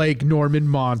 the Lake Norman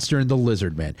monster, and the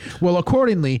lizard man. Well,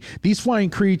 accordingly, these flying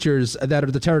creatures that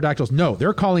are the pterodactyls, no,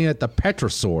 they're calling it the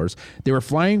petrosaurs. They were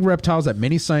flying reptiles that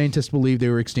many scientists believe they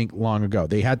were extinct long ago.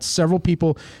 They had several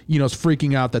people,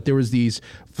 freaking out that there was these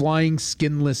flying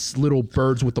skinless little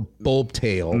birds with a bulb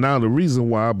tail. Now, the reason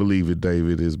why I believe it,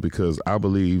 David, is because I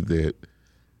believe that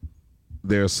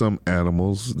there are some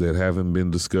animals that haven't been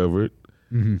discovered.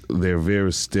 Mm-hmm. They're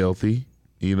very stealthy,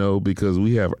 because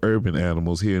we have urban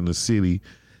animals here in the city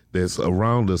that's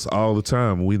around us all the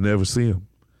time. We never see them.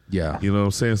 Yeah. You know what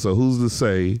I'm saying? So who's to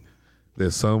say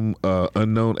that some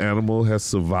unknown animal has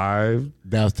survived?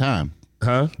 That was time.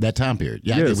 Huh? That time period.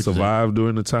 Yeah, survived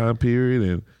during the time period.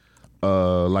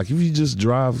 And like if you just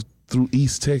drive through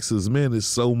East Texas, man, there's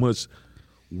so much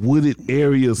wooded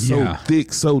area, so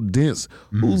thick, so dense.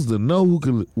 Mm-hmm. Who's to know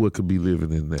what could be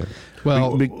living in there?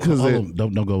 Well, because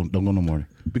don't go no more.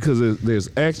 Because there's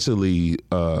actually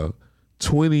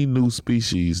 20 new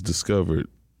species discovered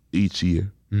each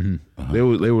year. Mm-hmm. Uh-huh.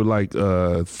 They were like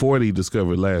 40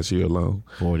 discovered last year alone.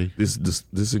 40.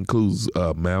 This includes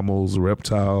mammals,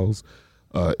 reptiles,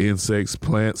 insects,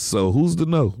 plants. So who's to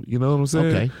know? You know what I'm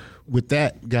saying? Okay. With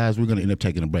that, guys, we're going to end up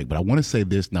taking a break. But I want to say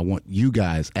this, and I want you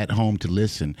guys at home to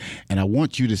listen. And I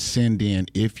want you to send in,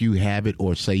 if you have it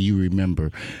or say you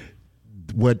remember,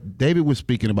 what David was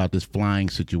speaking about, this flying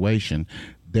situation.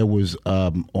 There was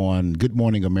on Good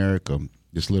Morning America,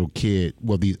 this little kid,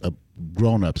 these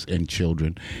grown-ups and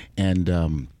children,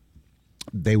 and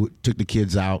they took the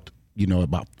kids out,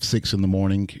 about 6 in the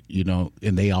morning,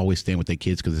 and they always stand with their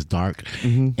kids because it's dark.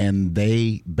 Mm-hmm. And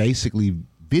they basically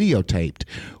videotaped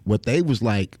what they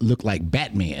looked like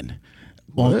Batman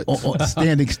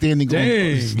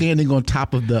standing on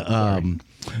top of the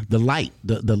light,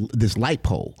 this light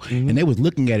pole. Mm-hmm. And they was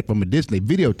looking at it from a distance.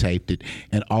 They videotaped it,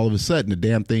 and all of a sudden the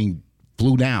damn thing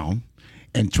flew down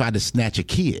and tried to snatch a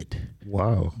kid.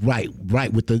 Wow. Right,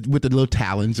 with the little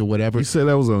talons or whatever. You said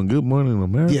that was on Good Morning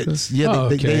America?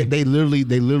 They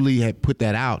literally had put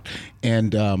that out,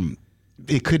 and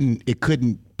it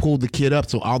couldn't pull the kid up,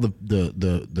 so all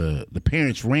the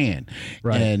parents ran,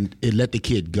 and it let the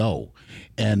kid go,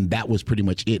 and that was pretty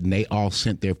much it. And they all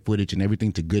sent their footage and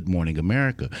everything to Good Morning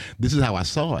America. This is how I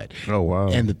saw it. Oh wow!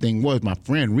 And the thing was, my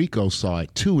friend Rico saw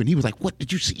it too, and he was like, "What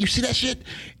did you see? You see that shit?"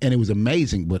 And it was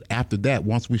amazing. But after that,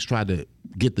 once we tried to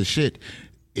get the shit,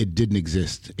 it didn't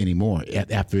exist anymore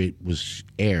after it was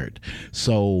aired.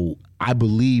 So I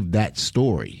believe that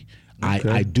story. Okay.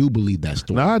 I do believe that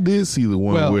story. Now I did see the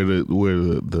one where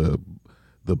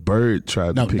the bird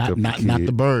tried to pick up the kid. Not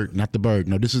the bird.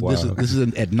 No, this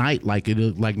is at night like it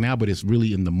is like now, but it's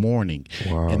really in the morning.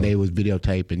 Wow. And they was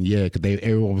videotaping, because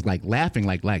everyone was like laughing,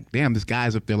 like damn, this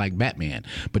guy's up there like Batman.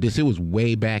 But it was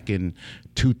way back in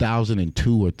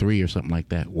 2002 or 3 or something like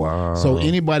that. Wow. So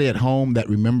anybody at home that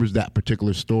remembers that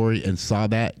particular story and saw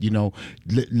that,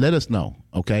 let us know.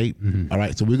 Okay. Mm-hmm. All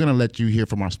right. So we're going to let you hear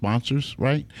from our sponsors,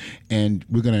 right? And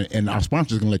our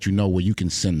sponsors are going to let you know where you can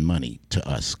send money to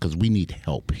us because we need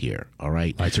help here. All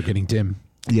right. Lights are getting dim.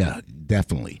 Yeah,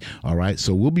 definitely. All right.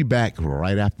 So we'll be back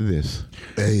right after this.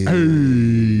 Hey. Hi,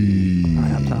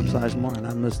 I'm Tom Sizemore, and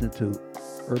I'm listening to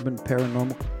Urban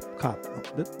Paranormal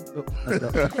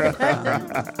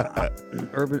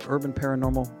Urban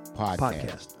Paranormal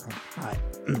Podcast.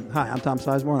 Hi, I'm Tom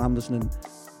Sizemore, and I'm listening,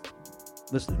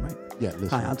 right? Yeah, listen.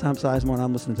 Hi, I'm Tom Sizemore, and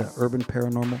I'm listening to Urban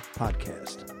Paranormal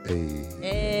Podcast.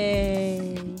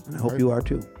 Hey. And I hope you are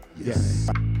too. Yes.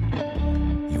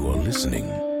 You are listening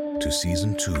to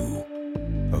Season 2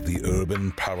 of the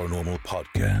Urban Paranormal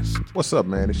Podcast. What's up,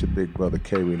 man? It's your big brother,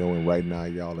 K. Reno, and right now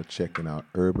y'all are checking out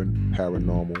Urban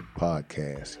Paranormal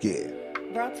Podcast. Yeah.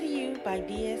 Brought to you by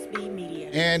DSB Media.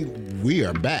 And we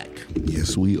are back.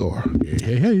 Yes, we are.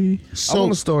 Hey. So, I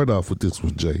want to start off with this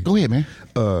one, Jay. Go ahead, man.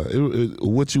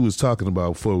 What you was talking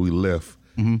about before we left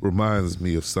reminds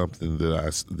me of something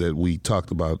that we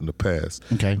talked about in the past.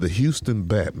 Okay. The Houston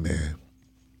Batman.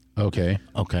 Okay.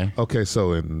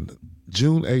 So in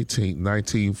June 18,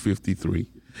 1953,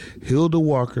 Hilda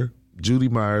Walker, Judy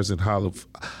Myers, and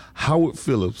Howard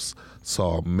Phillips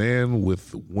saw a man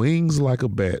with wings like a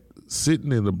bat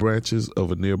sitting in the branches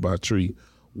of a nearby tree,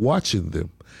 watching them.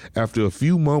 After a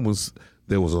few moments,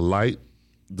 there was a light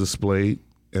displayed,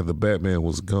 and the Batman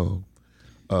was gone.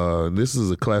 This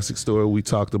is a classic story. We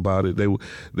talked about it.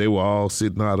 They were all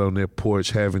sitting out on their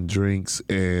porch having drinks,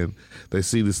 and they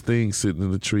see this thing sitting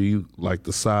in the tree like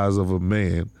the size of a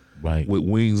man, right, with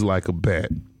wings like a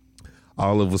bat.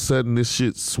 All of a sudden, this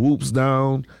shit swoops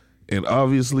down and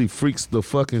obviously freaks the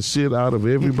fucking shit out of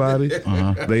everybody.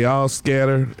 They all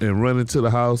scatter and run into the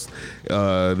house.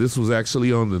 This was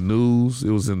actually on the news.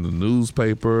 It was in the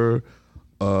newspaper.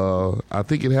 I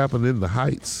think it happened in the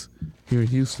Heights here in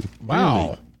Houston.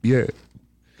 Wow. Yeah.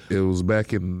 It was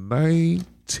back in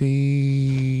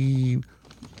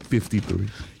 1953.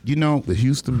 You know, The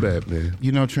Houston Batman.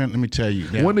 you know, Trent. Let me tell you.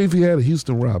 I wonder if he had a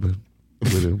Houston Robin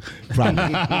with him.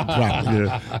 Probably.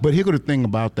 Yeah. But here go the thing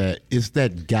about that. It's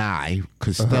that guy,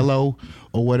 Costello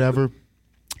or whatever,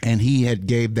 and he had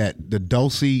gave that the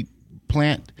Dulce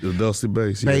plant The Dusty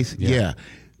Bass. base. Yeah.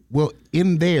 Well,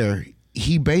 in there,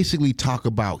 he basically talked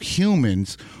about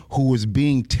humans who was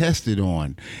being tested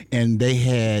on, and they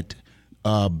had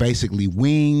basically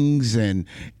wings and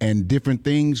different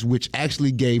things, which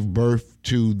actually gave birth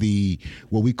to the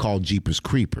what we call Jeepers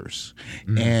Creepers.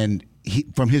 And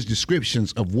from his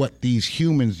descriptions of what these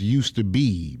humans used to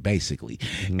be, basically.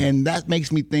 And that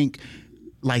makes me think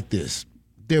like this.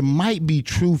 There might be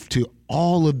truth to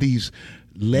all of these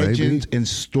legends and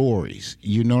stories.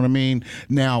 You know what I mean?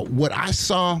 Now, what I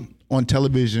saw on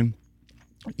television,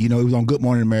 you know, it was on Good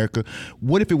Morning America.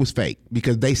 What if it was fake?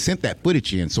 Because they sent that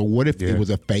footage in. So what if it was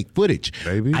a fake footage?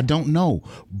 Maybe. I don't know.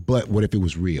 But what if it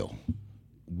was real?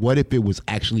 What if it was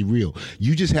actually real?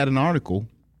 You just had an article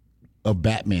of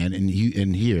Batman in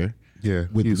here,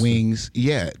 with Houston. wings,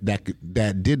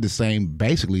 that did the same,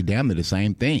 basically, damn near the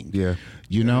same thing. Yeah.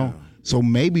 You know, so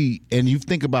maybe, and you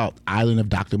think about Island of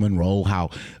Dr. Monroe,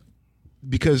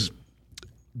 because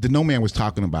the No Man was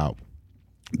talking about,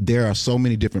 there are so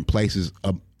many different places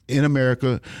in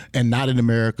America and not in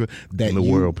America that In the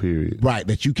world, period. right,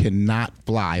 that you cannot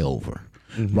fly over.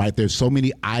 Right, there's so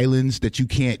many islands that you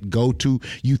can't go to.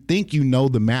 You think you know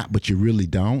the map, but you really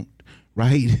don't.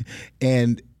 Right,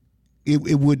 and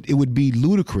it would be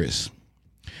ludicrous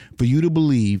for you to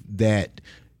believe that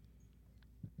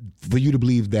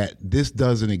this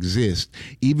doesn't exist,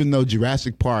 even though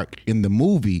Jurassic Park in the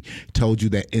movie told you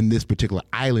that in this particular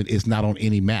island it's not on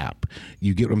any map.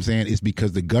 You get what I'm saying? It's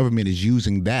because the government is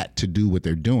using that to do what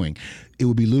they're doing. It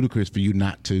would be ludicrous for you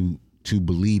not to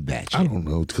believe that shit. I don't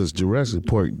know, because Jurassic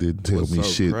Park didn't tell What's me so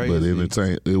shit, but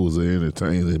crazy? it was an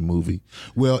entertaining movie.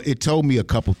 Well, it told me a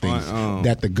couple things.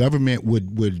 That the government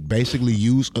would basically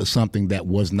use something that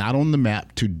was not on the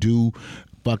map to do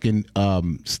fucking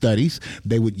studies.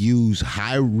 They would use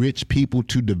high-rich people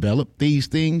to develop these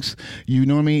things, you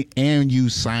know what I mean, and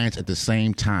use science at the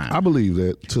same time. I believe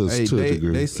that to a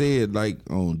degree. They said like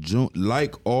on June,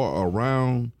 like or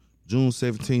around June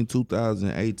 17,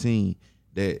 2018,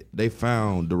 that they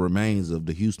found the remains of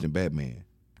the Houston Batman.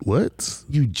 What?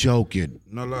 You joking?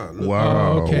 No lie. Look.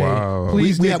 Wow! Okay. Wow!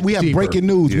 Please We have deeper. breaking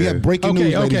news. We Yeah. have breaking Okay,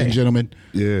 news, ladies okay. and gentlemen.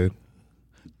 Yeah.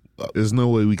 There's no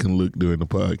way we can look during the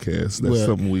podcast. That's Well-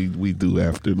 something we do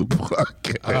after the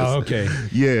podcast. Oh, okay.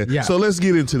 Yeah. Yeah. So let's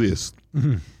get into this.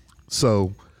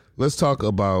 So let's talk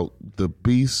about the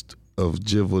Beast of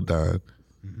Gévaudan.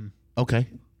 Okay.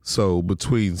 So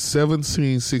between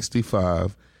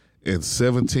 1765 and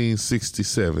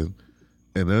 1767,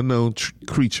 an unknown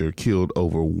creature killed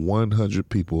over 100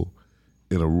 people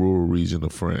in a rural region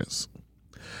of France.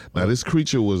 Now, this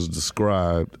creature was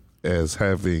described as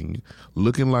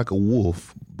looking like a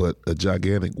wolf, but a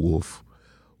gigantic wolf,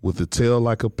 with a tail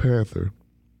like a panther,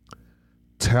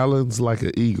 talons like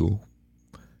an eagle,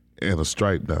 and a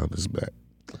stripe down his back.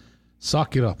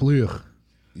 Suck it up, Lure.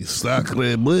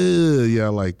 Sacre bleu. Yeah, I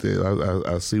like that.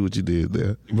 I see what you did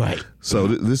there. Right. So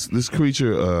this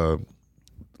creature,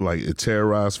 it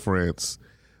terrorized France.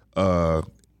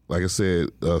 Like I said,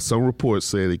 some reports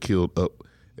said it killed up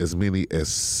as many as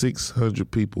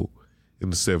 600 people in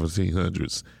the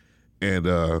 1700s, and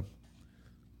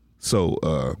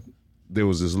there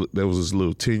was this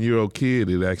little 10-year-old kid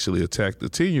that actually attacked the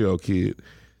 10-year-old kid,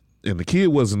 and the kid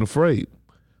wasn't afraid.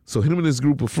 So him and his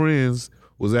group of friends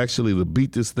was actually to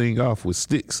beat this thing off with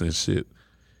sticks and shit.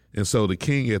 And so the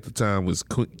king at the time was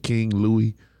King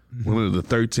Louis, one of the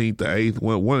 13th, the 8th,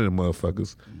 one of them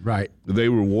motherfuckers. Right. They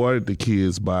rewarded the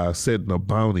kids by setting a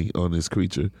bounty on this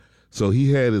creature. So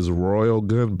he had his royal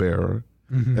gun bearer.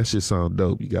 That shit sound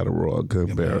dope. You got a royal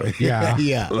gun bearer. Yeah.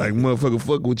 Yeah. Like, motherfucker,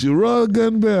 fuck with you, royal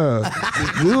gun bearer.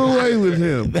 Do away with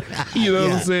him. You know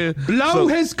what I'm saying? Blow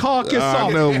his carcass I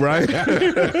off. know, right?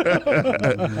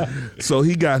 So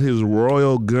he got his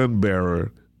royal gun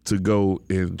bearer to go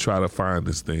and try to find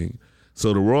this thing.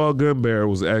 So the royal gun bearer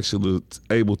was actually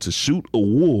able to shoot a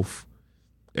wolf,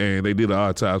 and they did an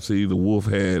autopsy. The wolf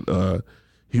had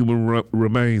human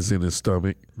remains in his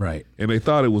stomach, Right. and they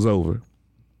thought it was over.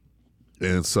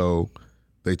 And so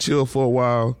they chilled for a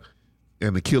while,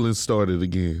 and the killing started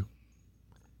again.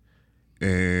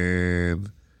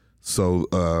 And so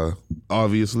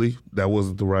obviously that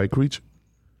wasn't the right creature.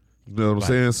 You know what I'm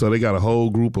saying? So they got a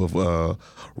whole group of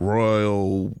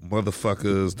royal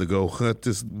motherfuckers to go hunt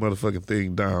this motherfucking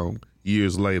thing down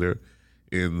years later.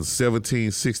 In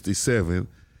 1767,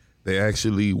 they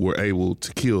actually were able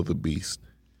to kill the beast.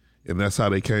 And that's how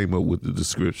they came up with the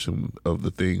description of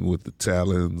the thing with the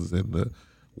talons and the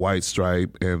white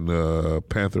stripe and the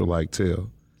panther-like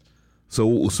tail. So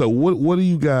what do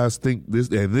you guys think this,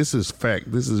 and this is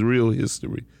fact, this is real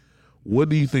history. What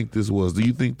do you think this was? Do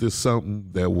you think this something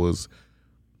that was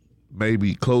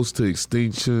maybe close to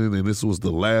extinction and this was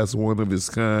the last one of its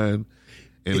kind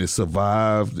and it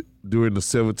survived during the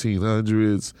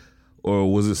 1700s?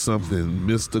 Or was it something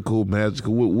mystical,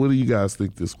 magical? What do you guys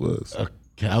think this was?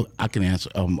 Okay, I can answer.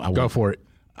 Go for it.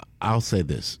 I'll say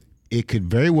this. It could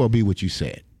very well be what you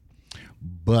said.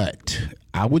 But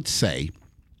I would say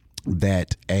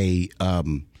that a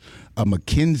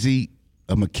Mackenzie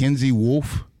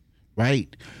wolf,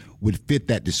 right, would fit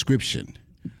that description.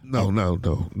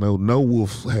 No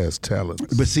wolf has talons.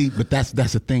 But that's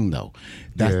the thing though.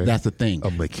 That's the thing.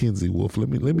 A Mackenzie wolf. Let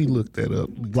me look that up.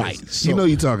 Right. So, you know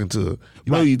you're talking to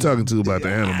about the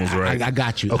animals, right? I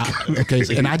got you.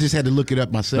 Okay. And I just had to look it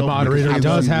up myself. The moderator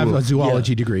does have a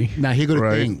zoology degree. Now here go the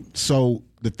Right. thing. So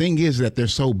the thing is that they're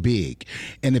so big,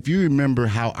 and if you remember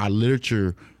how our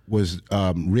literature was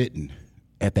written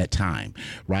at that time,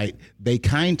 right? They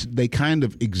kind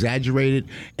of exaggerated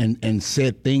and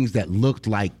said things that looked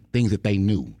like things that they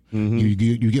knew. Mm-hmm. You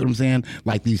get what I'm saying?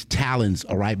 Like these talons,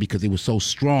 all right, because it was so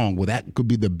strong. Well, that could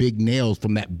be the big nails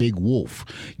from that big wolf.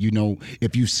 You know,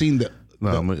 if you've seen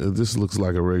this looks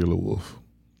like a regular wolf.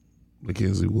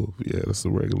 Mackenzie wolf. Yeah, that's a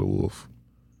regular wolf.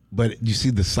 But you see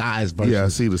the size versus. Yeah, I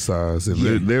see the size.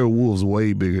 And their wolves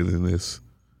way bigger than this.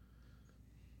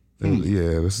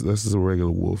 Yeah, this is a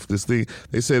regular wolf. This thing,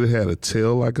 they said it had a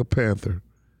tail like a panther,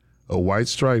 a white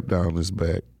stripe down its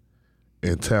back,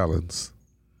 and talons.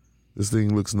 This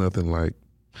thing looks nothing like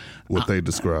what they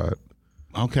described.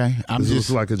 Okay, This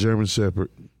looks like a German Shepherd.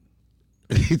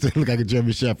 It look like a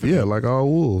German Shepherd. Yeah, like all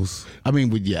wolves. I mean,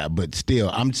 but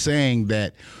still, I'm saying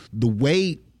that the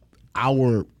way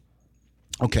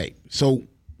so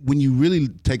when you really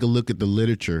take a look at the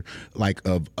literature, like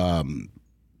of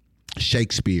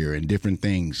Shakespeare and different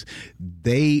things,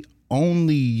 they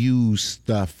only use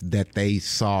stuff that they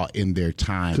saw in their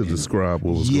time to describe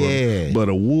what was going on. But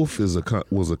a wolf was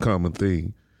a common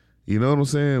thing. You know what I'm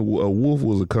saying? A wolf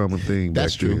was a common thing.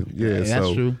 That's back true. Then. Yeah, that's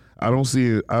so true. I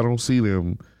don't see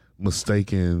them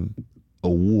mistaking a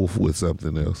wolf with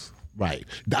something else. Right.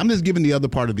 I'm just giving the other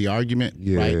part of the argument.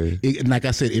 Yeah. Right. And like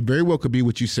I said, it very well could be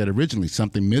what you said originally,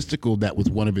 something mystical that was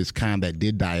one of its kind that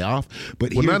did die off.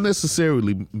 But not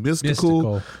necessarily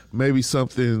mystical. Maybe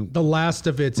something the last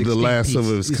of its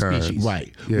kind. Species.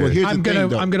 Right. Yeah. Well, here's I'm the thing,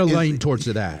 though. I'm gonna lean towards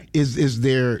that. Is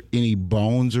there any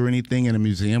bones or anything in a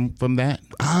museum from that?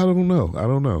 I don't know.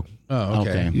 Oh,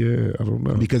 okay. Yeah, I don't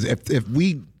know. Because if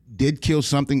we did kill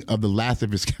something of the last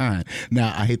of its kind.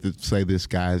 Now, I hate to say this,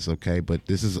 guys, okay, but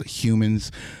this is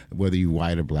humans, whether you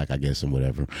white or black, I guess, and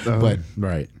whatever. But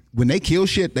right. When they kill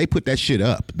shit, they put that shit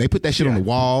up. They put that shit on the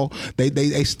wall.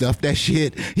 They stuff that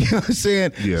shit. You know what I'm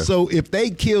saying? Yeah. So if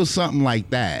they kill something like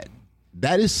that,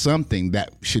 that is something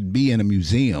that should be in a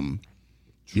museum.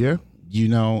 Yeah. You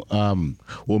know,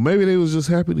 well, maybe they was just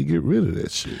happy to get rid of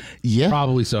that shit. Yeah,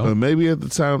 probably so. Maybe at the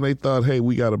time they thought, "Hey,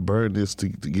 we got to burn this to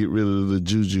get rid of the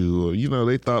juju," or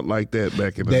they thought like that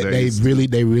back in the day.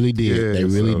 They really did. Yeah, they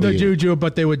really did. The juju,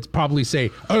 but they would probably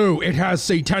say, "Oh, it has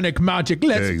satanic magic.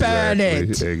 Let's burn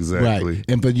it." Exactly. Right.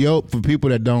 And for people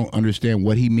that don't understand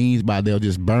what he means by they'll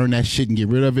just burn that shit and get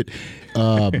rid of it.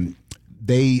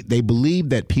 They believe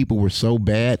that people were so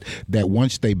bad that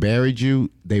once they buried you,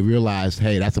 they realized,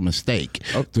 hey, that's a mistake.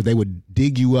 So they would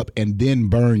dig you up and then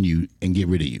burn you and get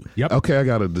rid of you. Yep. Okay, I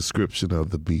got a description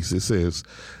of the beast. It says,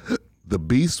 the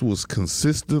beast was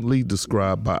consistently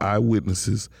described by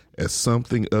eyewitnesses as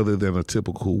something other than a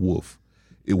typical wolf.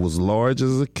 It was large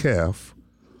as a calf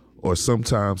or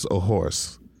sometimes a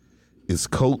horse. Its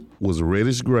coat was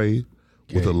reddish gray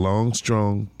with a long,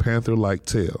 strong, panther-like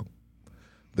tail.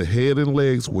 The head and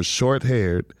legs were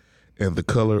short-haired and the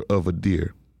color of a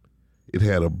deer. It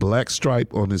had a black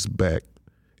stripe on its back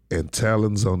and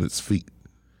talons on its feet.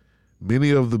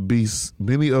 Many of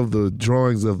the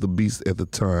drawings of the beast at the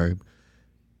time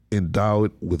endow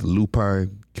it with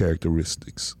lupine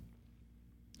characteristics.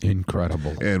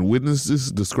 Incredible. And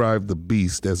witnesses described the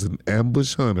beast as an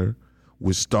ambush hunter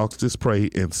which stalked its prey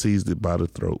and seized it by the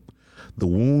throat. The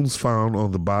wounds found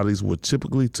on the bodies were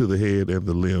typically to the head and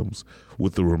the limbs,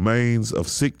 with the remains of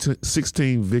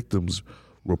 16 victims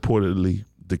reportedly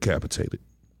decapitated.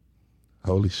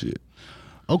 Holy shit.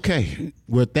 Okay.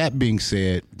 With that being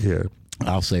said, Yeah.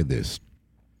 I'll say this.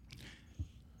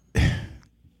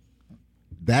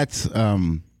 That's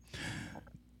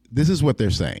this is what they're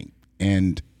saying.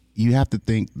 And you have to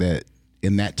think that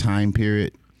in that time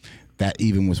period, that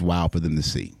even was wild for them to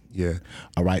see. Yeah.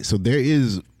 All right. So there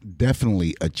is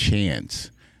definitely a chance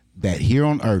that here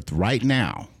on Earth right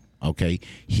now, okay,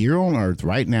 here on Earth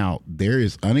right now, there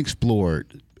is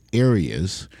unexplored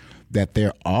areas that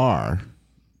there are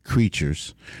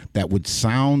creatures that would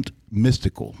sound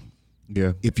mystical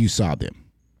Yeah. if you saw them.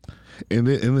 And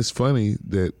it's funny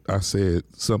that I said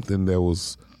something that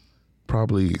was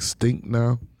probably extinct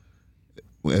now.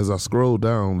 As I scroll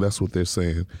down, that's what they're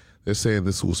saying. They're saying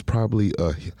this was probably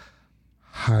a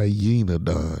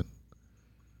hyenodon.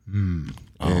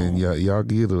 And y'all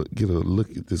get a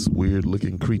look at this weird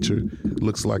looking creature.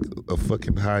 Looks like a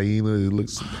fucking hyena. It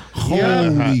looks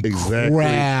Holy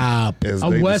crap. as A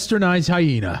they westernized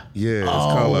hyena. yeah, it's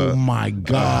called Oh my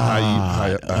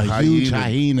God. A huge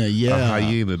hyena, yeah. A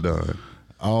hyenodon.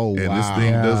 Oh, And wow. this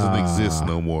thing doesn't exist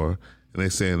no more. And they're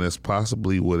saying that's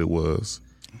possibly what it was.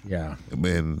 Yeah.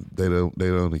 Man, they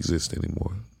don't exist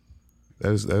anymore.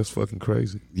 That's fucking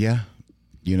crazy. Yeah.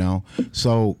 You know,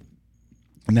 so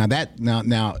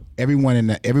now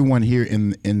everyone here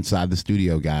inside the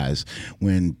studio, guys,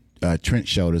 when Trent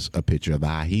showed us a picture of the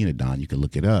hyenodon, you can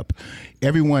look it up.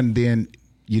 Everyone then,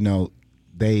 you know,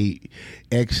 they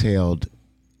exhaled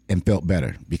and felt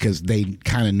better because they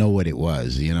kind of know what it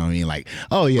was. You know what I mean? Like,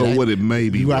 oh yeah, Or what it may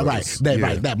be Right, was.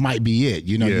 right. That might be it.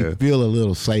 You know, Yeah. you feel a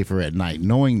little safer at night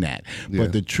knowing that. Yeah.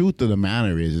 But the truth of the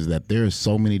matter is that there are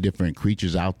so many different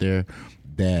creatures out there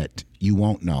that you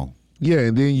won't know. Yeah,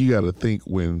 and then you got to think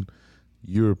when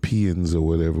Europeans or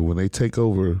whatever, when they take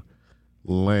over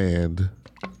land,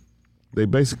 they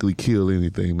basically kill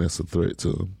anything that's a threat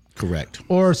to them. Correct.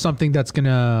 Or something that's going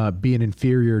to be an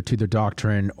inferior to their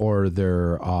doctrine or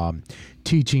their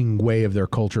teaching way of their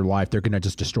culture life. They're going to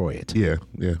just destroy it. Yeah,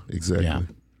 exactly. Yeah.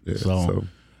 Yeah, So,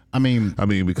 I mean,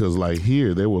 because like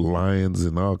here, there were lions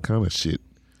and all kind of shit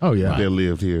Oh, yeah. that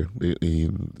lived here.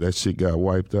 And that shit got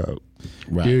wiped out.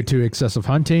 right. Due to excessive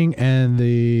hunting and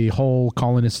the whole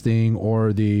colonist thing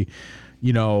or the,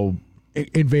 you know,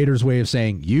 invaders' way of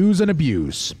saying use and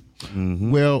abuse.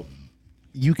 Well,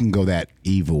 you can go that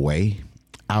evil way.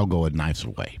 I'll go a nicer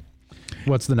way.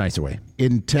 What's the nicer way?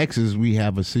 In Texas, we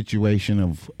have a situation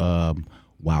of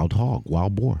wild hog,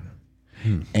 wild boar.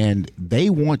 And they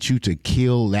want you to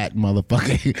kill that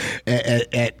motherfucker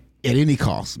at any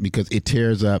cost because it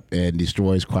tears up and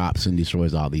destroys crops and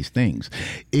destroys all these things.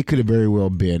 It could have very well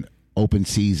been open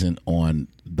season on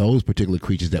those particular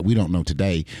creatures that we don't know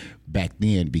today back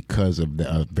then because of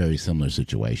the very similar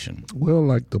situation. Well,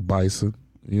 like the bison.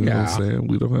 You know what I'm saying?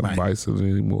 We don't have Right. bison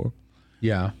anymore.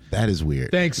 Yeah. That is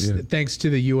weird. Thanks to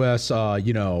the U.S.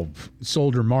 You know,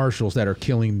 soldier marshals that are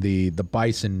killing the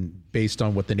bison based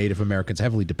on what the Native Americans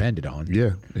heavily depended on.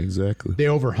 Yeah, exactly. They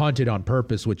overhunted on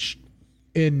purpose, which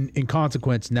in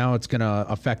consequence now it's going to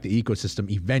affect the ecosystem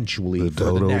eventually. The for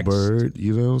dodo the next, bird,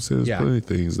 you know what I'm saying? There's Yeah. plenty of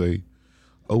things they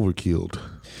overkilled.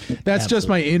 That's just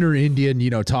my inner Indian, you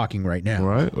know, talking right now.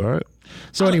 Right.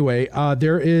 So anyway,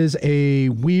 there is a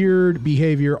weird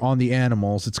behavior on the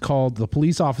animals. It's called the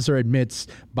police officer admits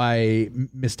by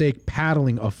mistake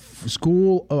paddling a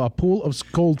pool of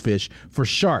goldfish for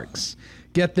sharks.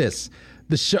 Get this.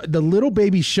 The little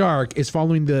baby shark is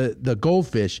following the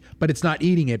goldfish, but it's not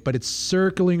eating it, but it's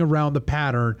circling around the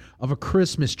pattern of a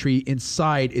Christmas tree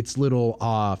inside its little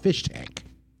fish tank.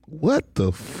 What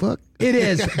the fuck? It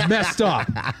is messed up.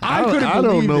 I couldn't I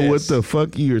don't believe know what this. the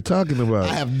fuck you're talking about.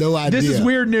 I have no idea. This is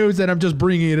weird news, and I'm just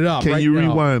bringing it up. Can right you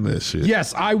now. rewind that shit?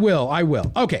 Yes, I will.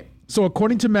 Okay. So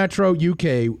according to Metro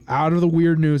UK, out of the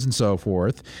weird news and so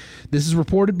forth, this is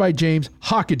reported by James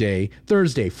Hockaday,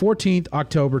 Thursday, 14th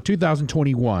October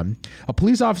 2021. A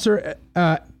police officer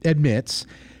admits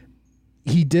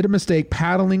he did a mistake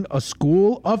paddling a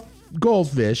school of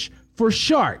goldfish for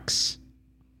sharks.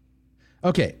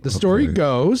 Okay, the story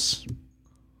goes.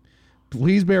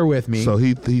 Please bear with me. So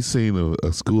he seen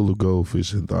a school of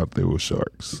goldfish and thought they were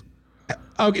sharks.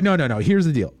 Okay, no. Here's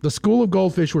the deal. The school of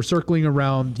goldfish were circling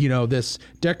around, you know, this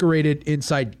decorated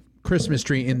inside Christmas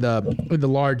tree in the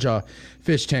large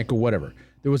fish tank or whatever.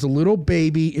 There was a little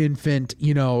baby infant,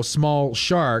 you know, small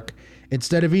shark.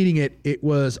 Instead of eating it, it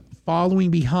was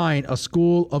following behind a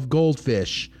school of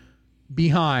goldfish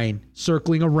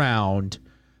circling around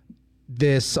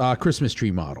this Christmas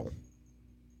tree model.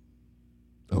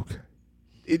 Okay.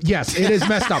 Yes, it is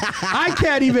messed up. I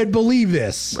can't even believe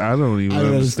this. I don't even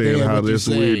understand how this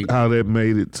weird, how that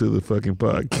made it to the fucking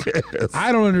podcast.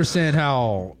 I don't understand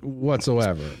how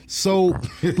whatsoever. So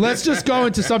let's just go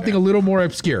into something a little more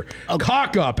obscure.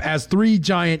 Cock up as 3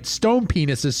 giant stone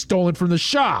penises stolen from the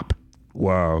shop.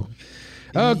 Wow.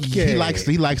 Okay.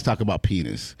 He likes talking about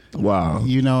penis. Wow.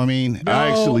 You know what I mean? I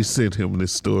actually sent him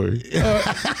this story.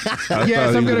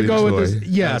 Yes, I'm going to go with this.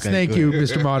 Yes, okay, thank you,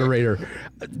 Mr. Moderator.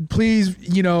 Please,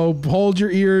 hold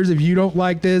your ears. If you don't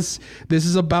like this, this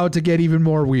is about to get even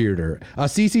more weirder. A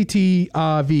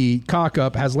CCTV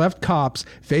cock-up has left cops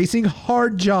facing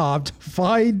hard job to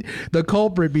find the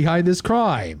culprit behind this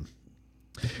crime.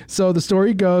 So the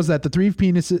story goes that the 3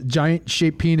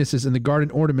 giant-shaped penises in the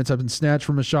garden ornaments have been snatched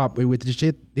from a shop, which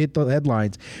hit the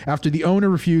headlines after the owner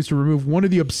refused to remove one of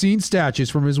the obscene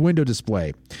statues from his window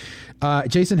display.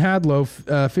 Jason Hadlow,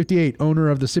 58, owner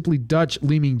of the Simply Dutch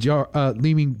Leeming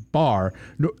Bar.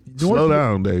 Slow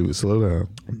down, David. Slow down.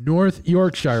 North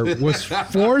Yorkshire was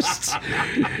forced.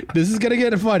 This is gonna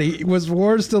get funny. Was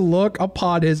forced to look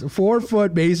upon his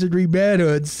 4-foot masonry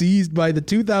manhood seized by the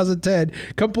 2010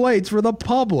 complaints for the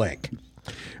public.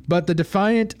 But the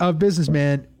defiant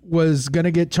businessman was going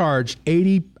to get charged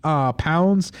 80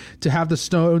 pounds to have the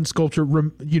stone sculpture,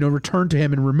 returned to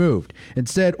him and removed.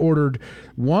 Instead, ordered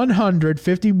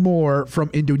 150 more from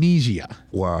Indonesia.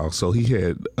 Wow. So he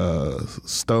had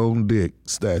stone dick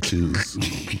statues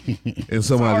and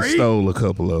somebody stole a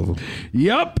couple of them.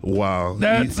 Yep. Wow.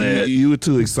 That's it. You were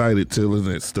too excited telling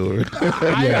that story.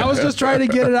 I was just trying to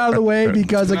get it out of the way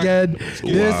because, again,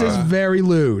 this is very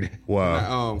lewd.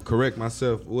 Wow. Correct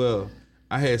myself. Well,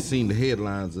 I had seen the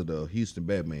headlines of the Houston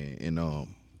Batman,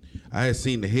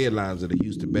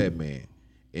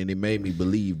 and it made me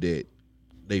believe that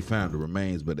they found the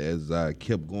remains. But as I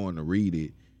kept going to read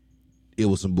it, it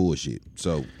was some bullshit.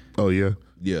 So, oh yeah.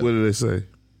 What did they say?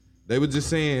 They were just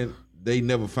saying they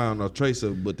never found no trace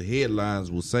of it, but the headlines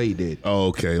will say that. Oh,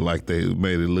 okay, like they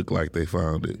made it look like they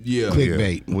found it. Yeah,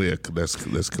 clickbait. Yeah, that's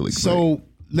clickbait. So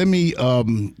let me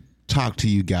talk to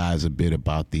you guys a bit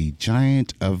about the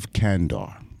Giant of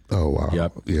Kandar. Oh, wow.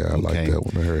 Yep. Yeah, I like that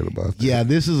one. I heard about that. Yeah,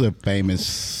 this is a famous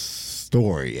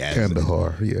story.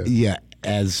 Kandahar, yeah. Yeah,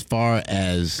 as far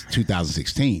as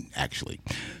 2016, actually.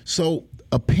 So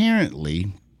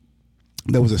apparently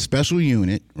there was a special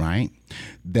unit, right,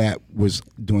 that was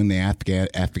doing the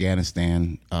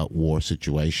Afghanistan war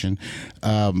situation.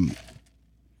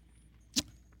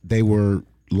 They were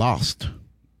lost,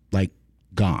 like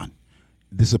gone.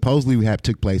 This supposedly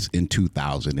took place in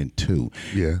 2002.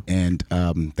 Yeah. And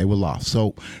they were lost.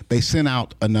 So they sent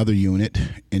out another unit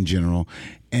in general,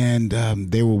 and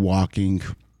they were walking,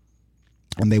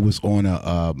 and they was on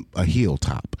a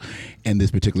hilltop. And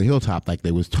this particular hilltop, like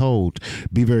they was told,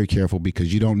 be very careful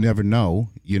because you don't never know,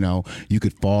 you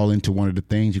could fall into one of the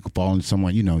things, you could fall into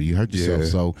someone, you hurt yourself. Yeah.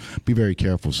 So be very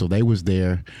careful. So they was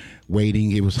there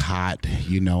waiting. It was hot,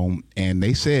 and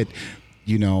they said,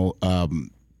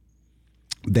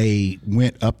 they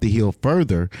went up the hill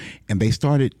further and they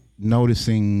started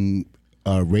noticing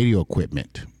radio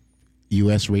equipment,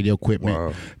 U.S. radio equipment,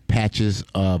 wow. patches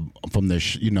from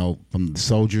the from the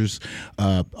soldiers,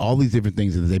 all these different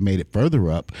things. As they made it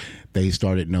further up, they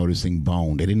started noticing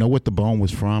bone. They didn't know what the bone was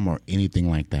from or anything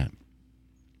like that.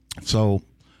 So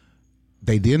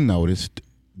they then noticed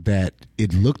that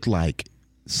it looked like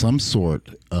some sort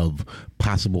of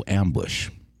possible ambush.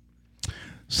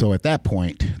 So at that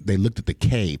point, they looked at the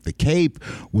cave. The cave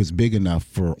was big enough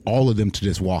for all of them to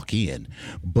just walk in.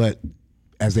 But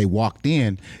as they walked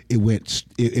in, it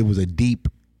was a deep,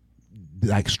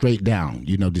 like straight down,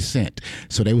 descent.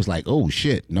 So they was like, oh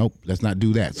shit, nope, let's not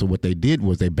do that. So what they did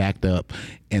was they backed up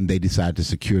and they decided to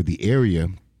secure the area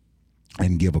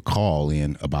and give a call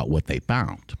in about what they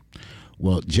found.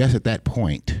 Well, just at that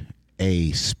point,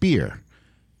 a spear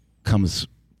comes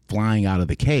flying out of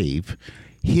the cave,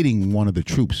 hitting one of the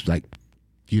troops, like,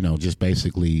 just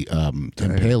basically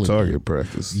impaling target them.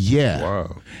 Practice. Yeah.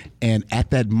 Wow. And at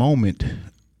that moment,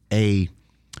 a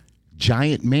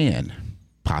giant man,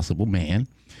 possible man,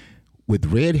 with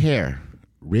red hair,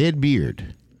 red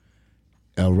beard,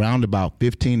 around about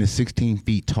 15 to 16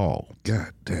 feet tall.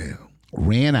 God damn.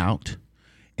 Ran out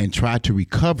and tried to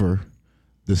recover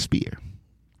the spear.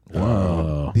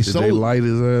 Wow. Did they light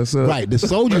his ass up? Right. The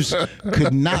soldiers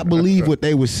could not believe what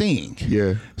they were seeing.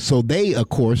 Yeah. So they, of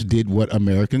course, did what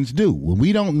Americans do. When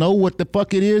we don't know what the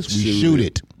fuck it is, we shoot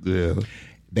it. Yeah.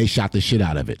 They shot the shit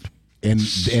out of it. And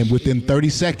within 30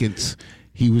 seconds,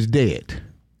 he was dead.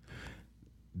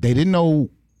 They didn't know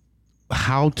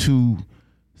how to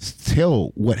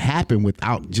tell what happened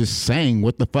without just saying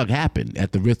what the fuck happened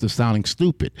at the risk of sounding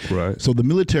stupid. Right. So the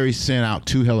military sent out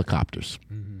 2 helicopters.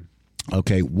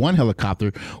 Okay, one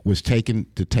helicopter was taken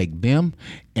to take them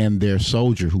and their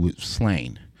soldier who was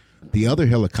slain. The other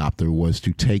helicopter was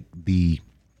to take the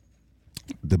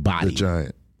body. The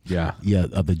giant. Yeah,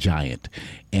 of the giant.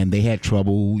 And they had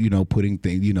trouble, putting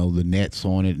things, the nets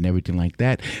on it and everything like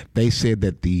that. They said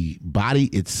that the body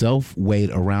itself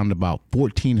weighed around about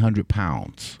 1,400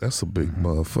 pounds. That's a big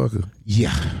motherfucker.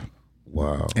 Yeah.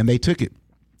 Wow. And they took it.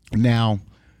 Now,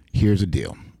 here's the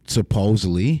deal.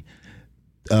 Supposedly,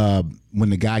 when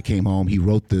the guy came home, he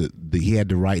wrote he had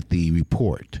to write the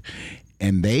report.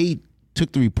 And they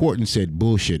took the report and said,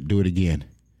 bullshit, do it again.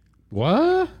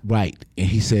 What? Right. And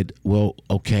he said, well,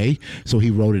 okay. So he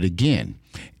wrote it again.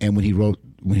 And when he wrote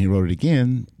it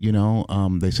again,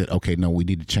 they said, okay, no, we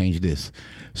need to change this.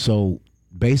 So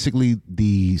basically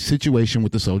the situation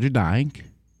with the soldier dying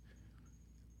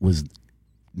was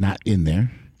not in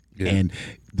there. Yeah. And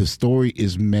the story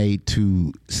is made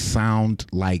to sound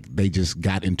like they just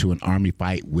got into an army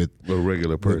fight with a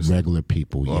regular person, with regular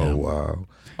people. Yeah. Oh, wow.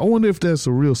 I wonder if that's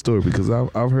a real story because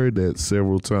I've heard that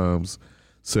several times.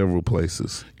 Several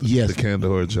places. Yes. The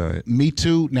Kandahar giant. Me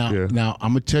too. Now I'm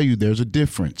gonna tell you there's a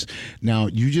difference. Now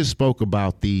you just spoke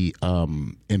about the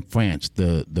in France,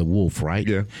 the wolf, right?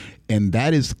 Yeah. And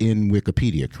that is in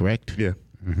Wikipedia, correct? Yeah.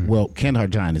 Mm-hmm. Well, Kandahar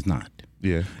giant is not.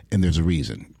 Yeah. And there's a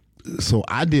reason. So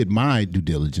I did my due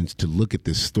diligence to look at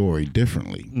this story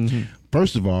differently. Mm-hmm.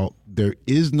 First of all, there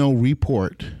is no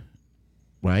report,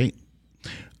 right,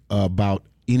 about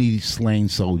any slain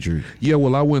soldier. Yeah,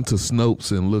 well, I went to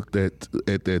Snopes and looked at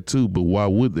that too, but why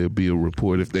would there be a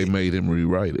report if they made him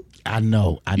rewrite it? I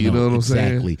know. You know what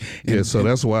exactly. I'm saying? Yeah, so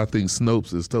that's why I think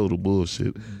Snopes is total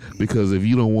bullshit. Because if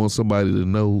you don't want somebody to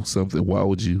know something, why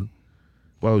would you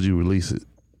release it?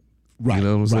 Right. You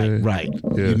know what I'm saying? Right.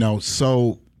 Yeah.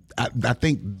 So I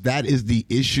think that is the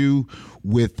issue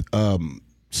with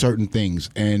certain things,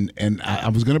 and I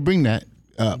was going to bring that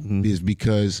up is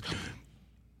because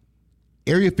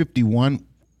Area 51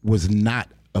 was not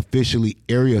officially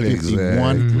Area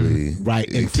 51, exactly. Right?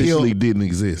 It officially didn't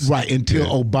exist, right? Until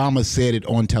Obama said it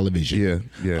on television.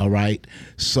 Yeah. All right.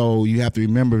 So you have to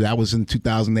remember that was in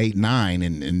 2008-9,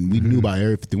 and we knew about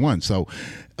Area 51. So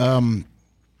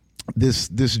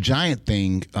this giant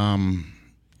thing,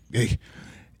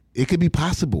 it could be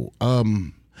possible.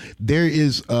 There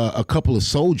is a couple of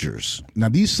soldiers. Now,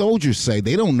 these soldiers say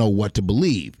they don't know what to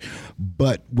believe,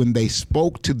 but when they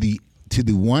spoke to the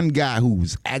one guy who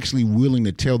was actually willing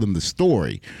to tell them the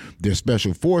story, their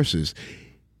special forces,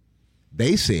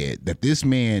 they said that this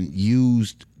man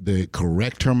used the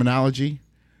correct terminology.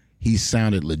 He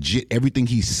sounded legit. Everything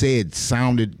he said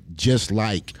sounded just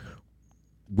like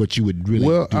what you would really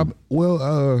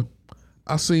do.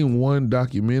 I seen one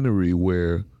documentary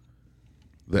where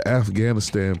the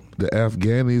Afghanis,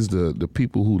 the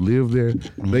people who live there,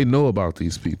 they know about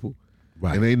these people.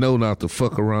 Right. And they know not to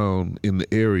fuck around in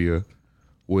the area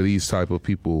where these type of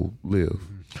people live.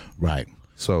 Right.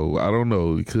 So I don't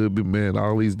know. It could be, man,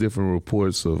 all these different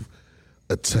reports of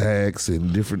attacks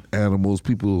and different animals,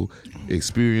 people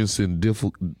experiencing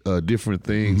different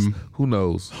things. Who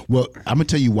knows? Well, I'm gonna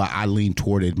tell you why I lean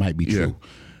toward it might be true.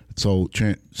 So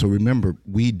remember,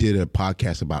 we did a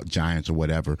podcast about giants or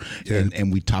whatever,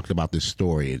 and we talked about this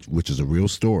story, which is a real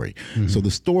story. So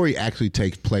the story actually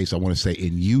takes place, I want to say,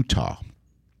 in Utah.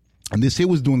 And it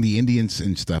was during the Indians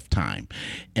and stuff time.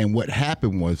 And what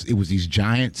happened was it was these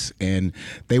giants, and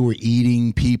they were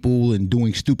eating people and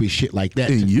doing stupid shit like that.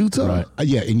 In Utah? Right.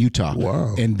 Yeah, in Utah.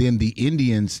 Wow. And then the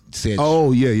Indians said...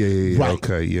 Oh, yeah. Right,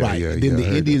 Okay, yeah, right. yeah. Then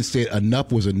the Indians said enough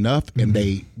was enough, and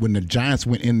when the giants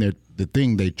went in there, the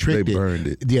thing, they tricked They it. burned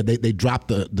it. Yeah, they dropped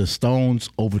the stones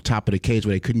over top of the cage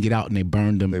where they couldn't get out, and they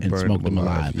burned them and smoked them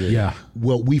alive. Yeah.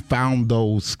 Well, we found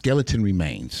those skeleton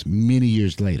remains many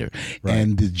years later. Right.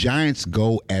 And the giants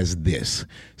go as this: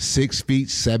 6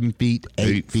 feet, 7 feet,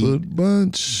 8 feet. 8-foot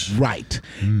bunch. Right.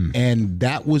 And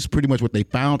that was pretty much what they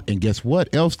found. And guess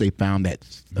what else they found?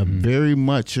 That's very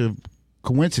much a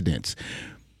coincidence.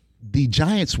 The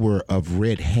giants were of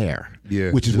red hair,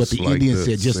 which is what the like Indians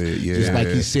said, just like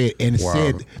he said. And it Wow.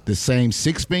 said the same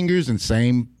 6 fingers and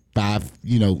same 5,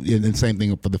 and same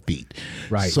thing for the feet.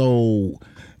 Right. So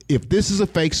if this is a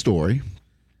fake story,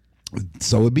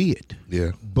 so it be it.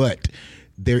 Yeah. But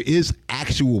there is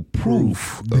actual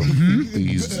proof. Of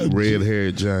these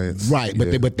red-haired giants. Right.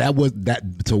 But that was that.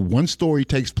 So one story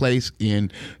takes place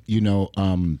in,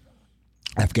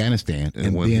 Afghanistan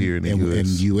And one here in the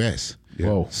US. in U.S.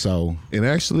 Whoa. So And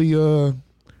actually,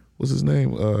 what's his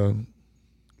name?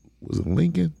 Was it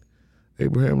Lincoln?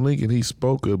 Abraham Lincoln, he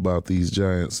spoke about these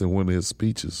giants in one of his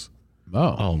speeches.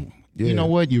 Oh, Yeah. you know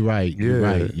what? You're right. You're Yeah.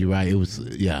 right. You're right. It was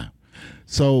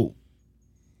So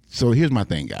here's my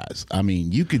thing, guys. I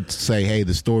mean, you could say, "Hey,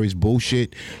 the story's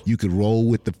bullshit." You could roll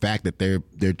with the fact that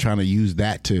they're trying to use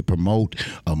that to promote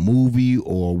a movie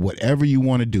or whatever you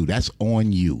want to do. That's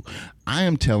on you. I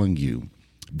am telling you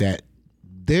that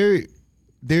there's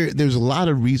a lot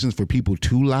of reasons for people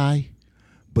to lie,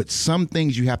 but some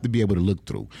things you have to be able to look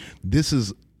through. This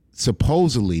is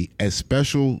supposedly a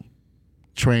special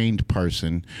trained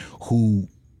person who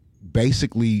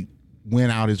basically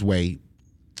went out his way,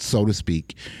 so to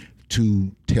speak,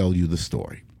 to tell you the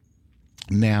story.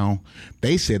 Now,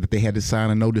 they said that they had to sign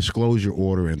a no disclosure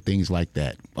order and things like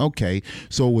that. Okay,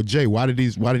 so with Jay, why did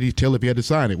he tell if he had to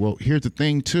sign it? Well, here's the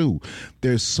thing too.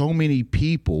 There's so many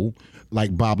people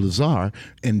like Bob Lazar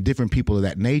and different people of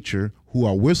that nature who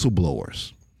are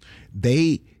whistleblowers.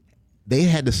 They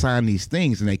had to sign these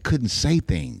things and they couldn't say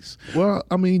things. Well,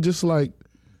 I mean, just like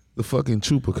the fucking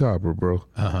chupacabra, bro.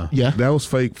 Yeah. That was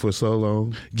fake for so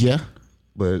long, Yeah.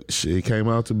 but shit, it came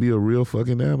out to be a real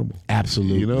fucking animal.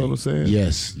 Absolutely. You know what I'm saying?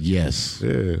 Yes. Yeah,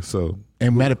 so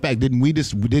And matter of fact, didn't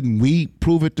we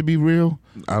prove it to be real?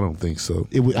 I don't think so.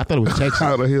 I thought it was Texas.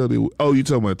 How the hell did you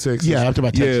talking about Texas? Yeah, I'm talking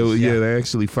about Texas. Yeah, they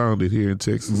actually found it here in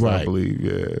Texas, Right. I believe.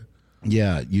 Yeah.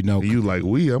 Yeah, you know. You like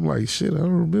I'm like, shit, I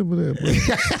don't remember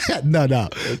that, bro. No.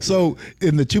 So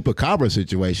in the chupacabra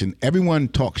situation, everyone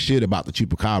talks shit about the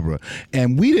chupacabra,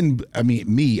 and we didn't. I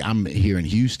mean, I'm here in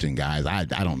Houston, guys. I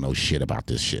don't know shit about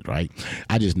this shit, right?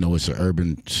 I just know it's an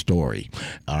urban story.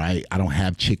 All right, I don't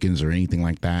have chickens or anything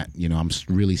like that. You know, I'm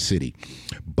really city,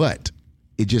 but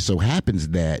it just so happens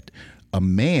that a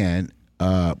man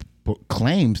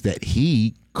claims that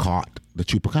he caught the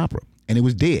chupacabra, and it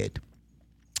was dead.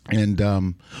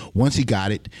 And once he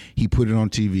got it, he put it on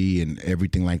TV and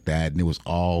everything like that, and it was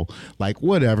all like,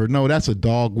 whatever. No, that's a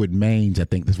dog with mange. I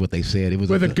think that's what they said. It was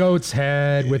With a goat's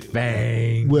head with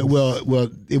fangs. well,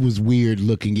 it was weird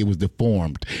looking. It was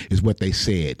deformed, is what they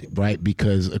said, right?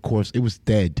 Because of course it was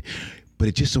dead, but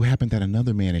it just so happened that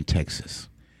another man in Texas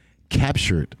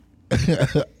captured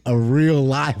a real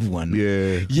live one.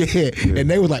 Yeah. And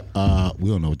they were like, we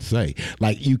don't know what to say.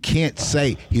 Like, you can't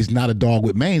say he's not a dog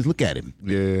with mange. Look at him.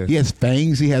 Yeah. He has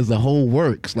fangs. He has the whole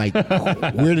works. Like,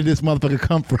 where did this motherfucker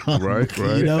come from? Right.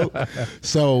 You know?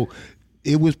 So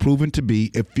it was proven to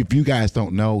be, if you guys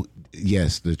don't know,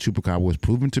 yes, the chupacabra was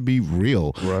proven to be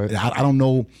real. Right. I don't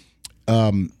know,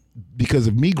 because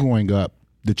of me growing up,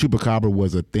 the chupacabra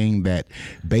was a thing that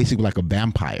basically like a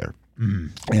vampire.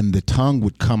 And the tongue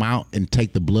would come out and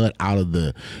take the blood out of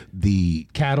the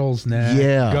cattle's neck,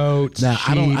 goats, Now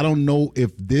sheep. I don't know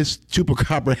if this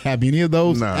chupacabra have any of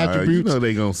those attributes. You know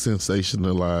they gonna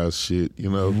sensationalize shit.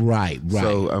 You know, Right.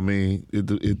 So I mean,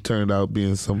 it turned out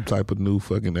being some type of new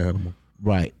fucking animal.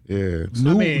 Right. Yeah.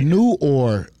 New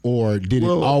or did it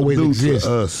always new exist?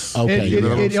 To us. Okay. You know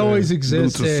what I'm It always saying?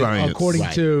 existed New to science. according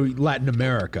Right. to Latin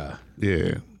America,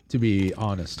 Yeah. to be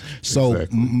honest. So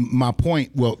Exactly. my point,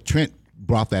 well, Trent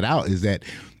brought that out, is that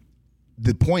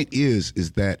the point is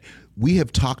that we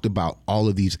have talked about all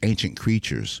of these ancient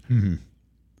creatures.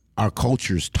 Our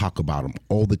cultures talk about them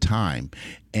all the time,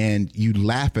 and you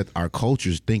laugh at our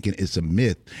cultures thinking it's a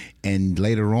myth, and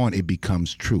later on it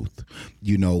becomes truth.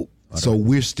 You know, so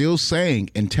we're still saying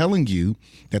and telling you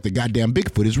that the goddamn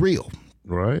Bigfoot is real.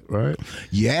 Right.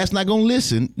 Your ass not gonna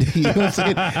listen, you know what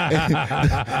I'm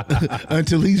saying?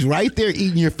 Until he's right there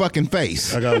eating your fucking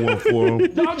face. I got one for him.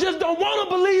 Y'all just don't want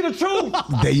to believe the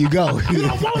truth. There you go. You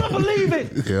don't want to believe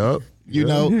it. Yep. You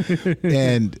know,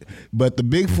 but the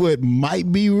Bigfoot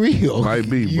might be real. Might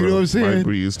be, bro. You know what I'm saying? Might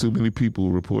be. There's too many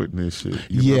people reporting this shit.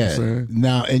 You know what I'm saying?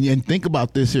 Now, and think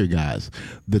about this here, guys.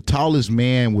 The tallest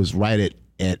man was right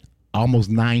at almost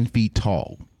 9 feet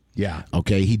tall. Yeah.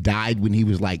 Okay. He died when he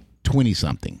was like 20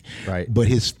 something. Right. But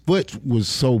his foot was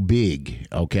so big.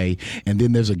 Okay. And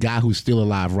then there's a guy who's still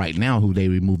alive right now who they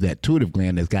removed that intuitive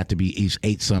gland that's got to be, he's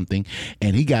 8 something.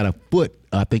 And he got a foot,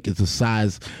 I think it's a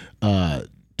size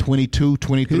 22,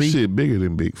 23. His shit bigger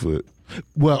than Bigfoot.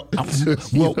 Well,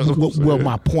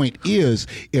 my point is,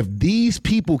 if these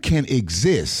people can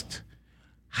exist,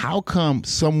 how come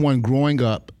someone growing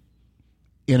up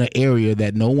in an area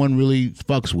that no one really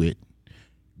fucks with,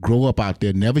 grow up out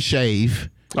there, never shave?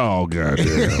 Oh, goddamn.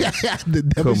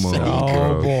 Never Come on, shave.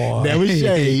 bro. boy. Never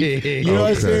shave. You know what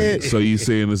I'm saying? So you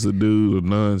saying it's a dude, a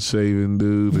non-shaven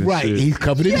dude? And Right. shit? He's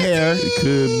covered in hair. It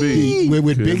could be.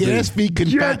 With Could big be. ass feet,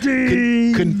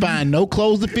 couldn't find no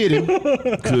clothes to fit him.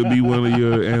 Could be one of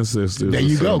your ancestors. There or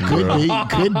you go. something,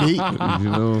 Could bro. be. You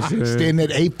know what I'm saying? Standing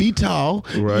at 8 feet tall.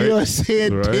 Right. You know what I'm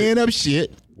saying? Right. Tearing up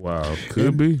shit. Wow,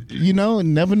 could be. You know,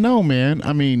 never know, man.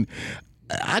 I mean,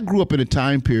 I grew up in a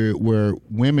time period where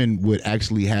women would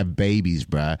actually have babies,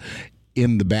 bruh,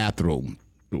 in the bathroom.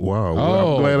 Wow,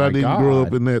 well, I'm glad I didn't grow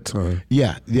up in that time.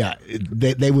 Yeah.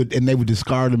 They would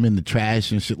discard them in the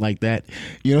trash and shit like that.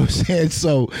 You know what I'm saying?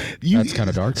 So that's kind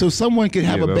of dark. So someone could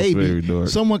have a very baby. dark.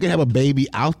 Someone could have a baby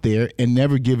out there and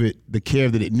never give it the care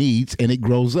that it needs, and it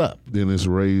grows up. Then it's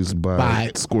raised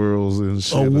by squirrels and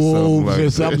shit, or wolves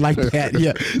or something like that. that.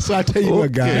 Yeah. So I tell you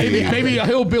what, guys. Maybe a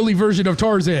hillbilly version of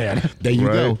Tarzan. There you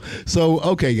go. So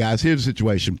okay, guys, here's the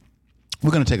situation. We're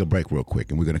going to take a break real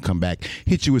quick, and we're going to come back,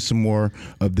 hit you with some more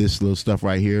of this little stuff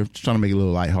right here, just trying to make it a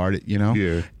little lighthearted, you know?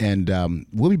 Yeah. And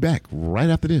we'll be back right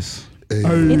after this.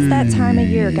 It's that time of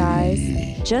year, guys.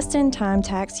 Just in Time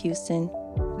Tax Houston.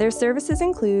 Their services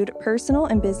include personal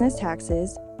and business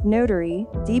taxes, notary,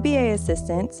 DBA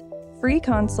assistance, free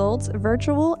consults,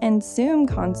 virtual and Zoom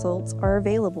consults are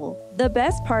available. The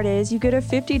best part is you get a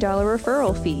 $50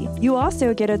 referral fee. You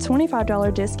also get a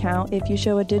 $25 discount if you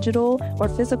show a digital or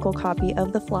physical copy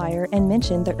of the flyer and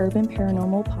mention the Urban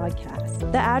Paranormal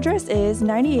Podcast. The address is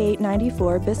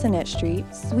 9894 Bissonnet Street,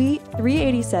 Suite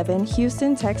 387,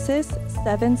 Houston, Texas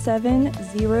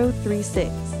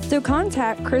 77036. So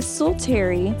contact Crystal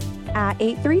Terry at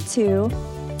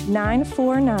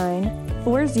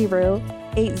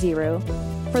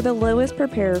 832-949-4080 for the lowest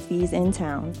preparer fees in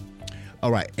town.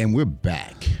 All right, and we're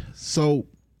back. So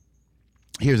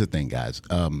here's the thing, guys.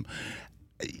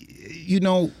 You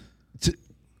know,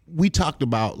 we talked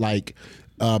about like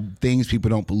things people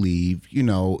don't believe, you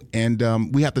know, and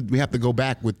we have to go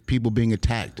back with people being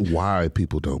attacked. Why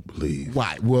people don't believe?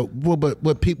 Why? Well,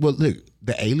 but people look.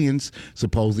 The aliens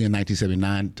supposedly in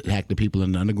 1979 attacked the people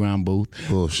in the underground booth.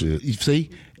 Bullshit. You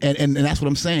see, and that's what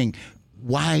I'm saying.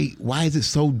 Why is it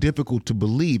so difficult to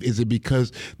believe? Is it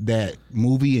because that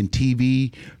movie and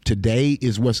TV today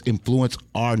is what's influenced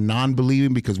our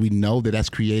non-believing because we know that that's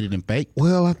created and fake?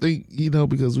 Well, I think, you know,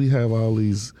 because we have all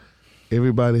these,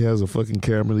 everybody has a fucking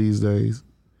camera these days.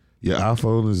 Your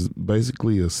iPhone is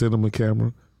basically a cinema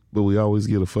camera, but we always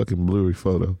get a fucking blurry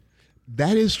photo.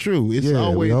 That is true.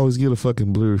 We always get a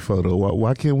fucking blurry photo.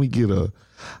 Why can't we get a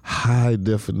high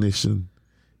definition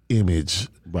image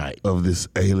of this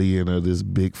alien or this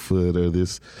Bigfoot or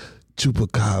this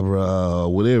chupacabra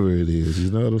or whatever it is?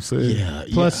 You know what I'm saying? Yeah.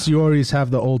 Plus, you always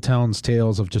have the old town's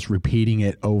tales of just repeating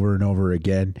it over and over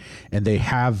again, and they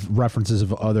have references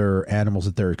of other animals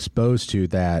that they're exposed to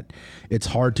that it's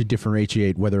hard to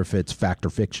differentiate whether if it's fact or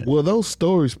fiction. Well, those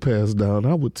stories passed down,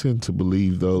 I would tend to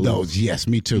believe those. Yes,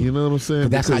 me too. You know what I'm saying?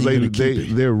 But that's how you're gonna keep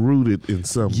it. They're rooted in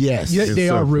something. Yes. Yeah, they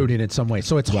are rooted in some way,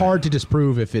 so it's hard to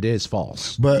disprove if it is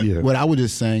false. But what I was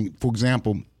just saying, for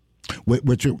example,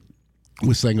 what you're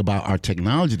saying about our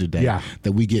technology today,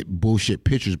 that we get bullshit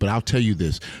pictures. But I'll tell you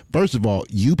this. First of all,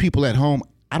 you people at home,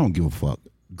 I don't give a fuck.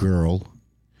 Girl,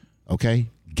 okay?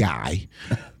 Guy.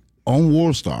 On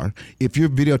WorldStar, if you're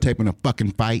videotaping a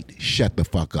fucking fight, shut the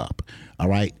fuck up. All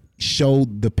right? Show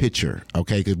the picture,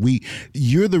 okay? Because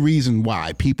you're the reason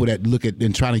why people that look at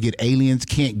and trying to get aliens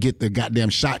can't get the goddamn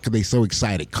shot because they so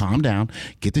excited. Calm down,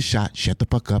 get the shot, shut the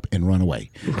fuck up, and run away.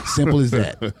 Simple as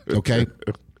that, okay?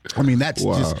 I mean, that's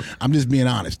just, I'm just being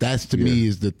honest. That's to me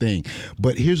is the thing.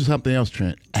 But here's something else,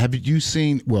 Trent. Have you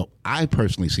seen, well, I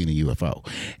personally seen a UFO.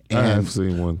 And, I have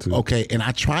seen one too. Okay, and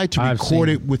I tried to record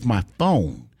it with my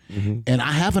phone. And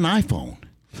I have an iPhone.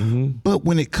 But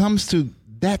when it comes to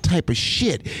that type of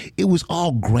shit, it was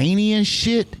all grainy and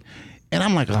shit. And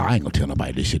I'm like, oh, I ain't gonna tell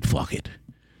nobody this shit, fuck it.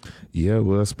 Yeah,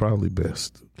 well, that's probably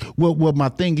best. Well, my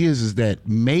thing is that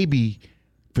maybe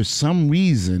for some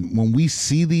reason, when we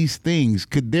see these things,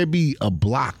 could there be a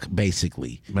block,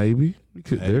 basically? Maybe.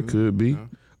 There could be.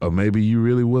 Or maybe you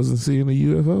really wasn't seeing a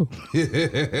UFO.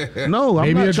 No,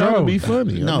 I'm not trying to be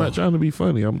funny. No. I'm not trying to be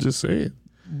funny. I'm just saying.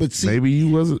 But see, maybe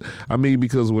you wasn't. I mean,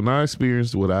 because when I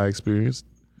experienced what I experienced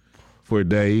for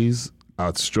days,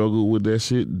 I struggled with that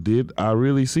shit. Did I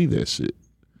really see that shit?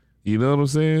 You know what I'm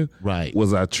saying? Right.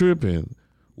 Was I tripping?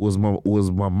 Was my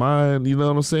mind? You know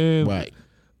what I'm saying? Right.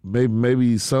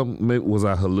 Maybe something. Was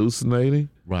I hallucinating?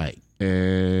 Right.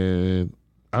 And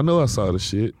I know I saw the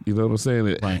shit. You know what I'm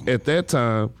saying? Right. At that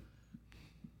time,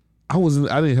 I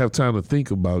didn't have time to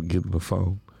think about getting the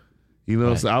phone. You know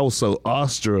what I'm saying? I was so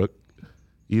awestruck.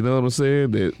 You know what I'm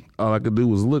saying? That all I could do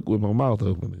was look with my mouth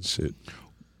open and shit.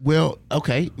 Well,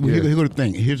 okay. Here's the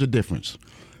thing. Here's the difference.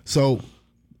 So,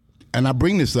 and I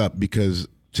bring this up because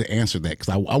to answer that, because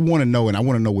I want to know, and I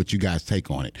want to know what you guys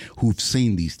take on it, who've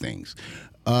seen these things.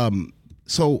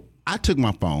 So I took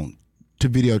my phone to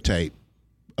videotape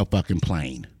a fucking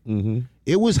plane.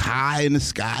 It was high in the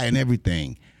sky and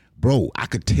everything, bro, I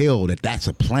could tell that that's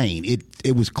a plane.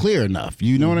 It was clear enough.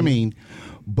 You know what I mean?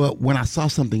 But when I saw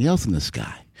something else in the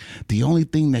sky, the only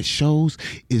thing that shows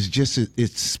is just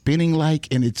it's spinning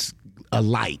and it's a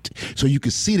light. So you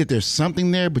can see that there's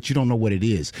something there, but you don't know what it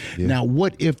is. Yeah. Now,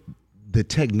 what if the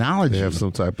technology... They have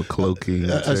some type of cloaking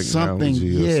technology something,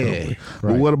 Right.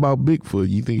 But what about Bigfoot?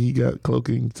 You think he got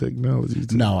cloaking technology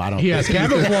too? No, I don't. He has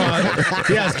camouflage.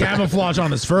 He has camouflage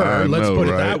on his fur. Let's put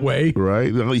it that way.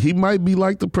 Right. He might be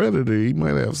like the Predator. He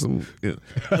might have some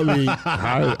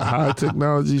high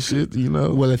technology shit,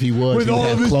 Well, if he was, with all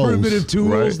of his primitive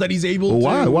tools that he's able to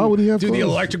why would he have do clothes? The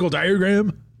electrical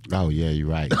diagram? Oh, yeah, you're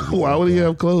right. Why would he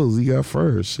have clothes? He got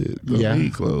fur shit. Don't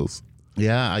need clothes.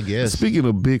 Yeah, I guess. Speaking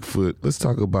of Bigfoot, let's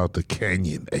talk about the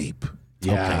canyon ape.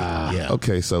 Yeah.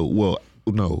 Okay, so,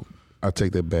 no, I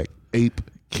take that back. Ape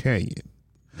Canyon.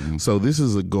 Mm-hmm. So this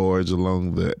is a gorge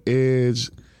along the edge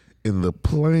in the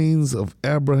plains of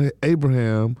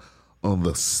Abraham on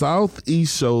the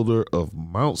southeast shoulder of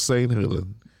Mount St.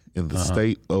 Helens in the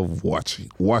state of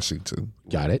Washington.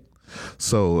 Got it.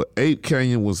 So Ape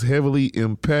Canyon was heavily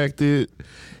impacted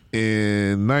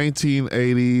in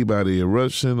 1980 by the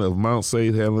eruption of Mount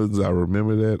St. Helens. I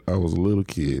remember that. I was a little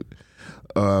kid.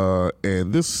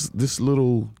 And this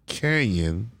little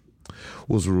canyon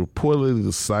was reportedly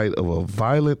the site of a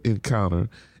violent encounter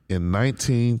in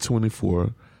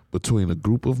 1924 between a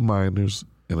group of miners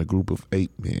and a group of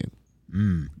ape men.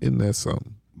 Isn't that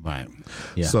something? Right.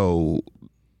 Yeah. So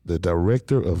the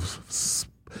director of,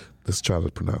 let's try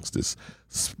to pronounce this,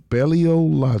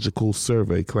 Speleological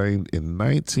Survey claimed in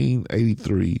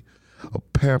 1983 a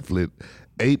pamphlet,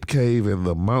 Ape Cave and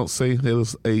the Mount St.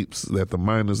 Helens apes, that the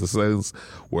miners' assailants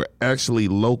were actually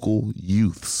local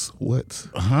youths. What?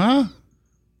 Huh?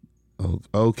 Oh,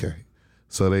 okay.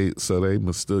 So they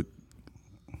mistook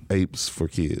apes for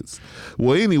kids.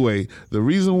 Well, anyway, the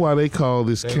reason why they call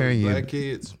this canyon black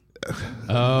kids.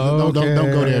 Don't go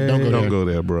there. Don't go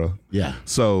there, bro. Yeah.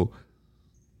 So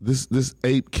this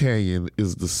Ape Canyon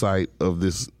is the site of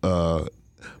this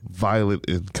violent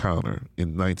encounter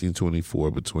in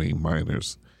 1924 between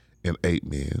miners and ape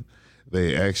men.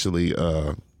 They actually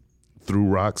threw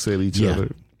rocks at each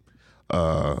other.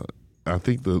 I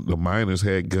think the miners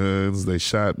had guns. They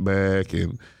shot back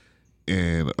and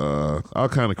all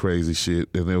kind of crazy shit.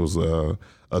 And there was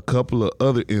a couple of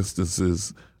other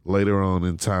instances later on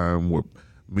in time where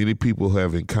many people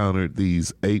have encountered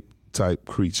these ape-type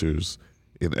creatures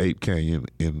in Ape Canyon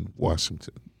in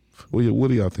Washington. What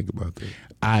do y'all think about that?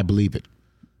 I believe it.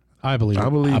 I believe it. I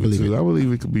believe it too. I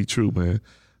believe it could be true, man.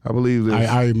 I believe that.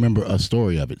 I remember a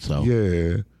story of it. So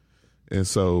yeah, and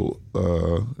so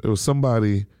there was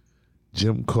somebody,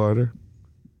 Jim Carter,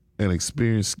 an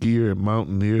experienced skier and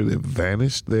mountaineer that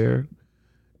vanished there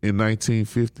in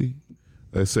 1950.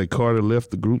 They say Carter left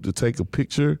the group to take a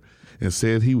picture and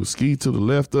said he would ski to the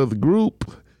left of the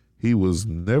group. He was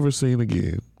never seen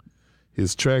again.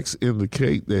 His tracks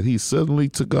indicate that he suddenly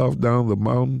took off down the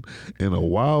mountain in a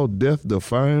wild,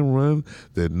 death-defying run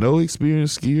that no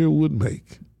experienced skier would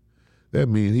make. That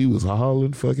means he was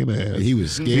hauling fucking ass. He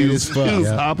was scared as fuck. He was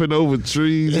hopping over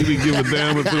trees. He didn't give a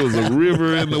damn if there was a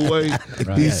river in the way.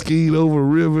 Right. He skied over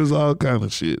rivers, all kind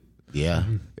of shit. Yeah.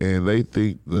 And they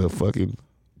think the fucking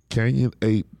Canyon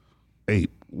ape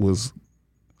was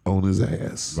on his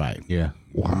ass. Right. Yeah.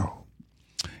 Wow.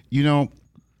 You know,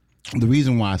 the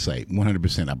reason why I say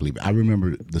 100% I believe it, I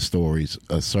remember the stories,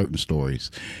 certain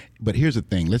stories. But here's the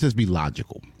thing. Let's just be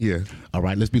logical. Yeah. All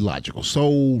right. Let's be logical. So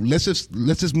let's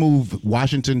just move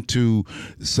Washington to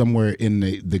somewhere in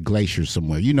the glaciers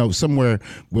somewhere. You know, somewhere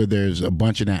where there's a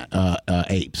bunch of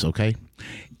apes. Okay,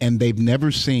 and they've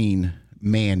never seen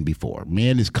man before.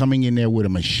 Man is coming in there with a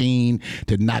machine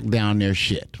to knock down their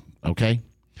shit. Okay.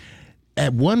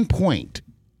 At one point,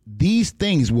 these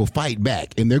things will fight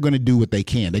back, and they're going to do what they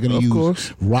can. They're going to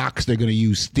use rocks. They're going to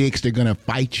use sticks. They're going to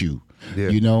fight you. Yeah.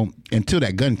 You know, until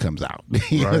that gun comes out.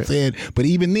 You know what I'm saying? But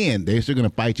even then, they're still going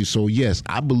to fight you. So, yes,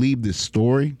 I believe this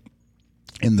story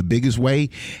in the biggest way.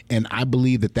 And I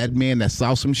believe that man that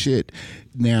saw some shit,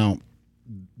 now,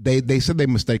 they said they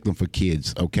mistake them for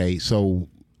kids, okay? So,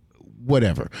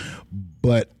 whatever.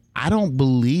 But I don't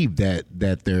believe that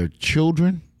they're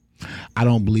children. I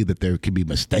don't believe that they can be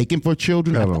mistaken for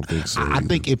children. I don't think so. I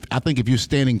think if you're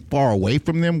standing far away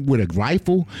from them with a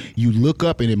rifle, you look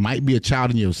up and it might be a child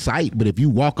in your sight. But if you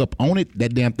walk up on it,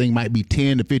 that damn thing might be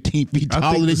 10 to 15 feet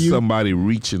taller than you. Somebody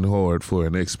reaching hard for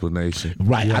an explanation.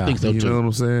 Right, yeah. I think so too. You know what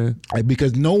I'm saying? Right,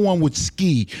 because no one would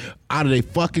ski out of their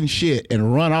fucking shit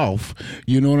and run off.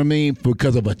 You know what I mean?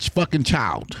 Because of a fucking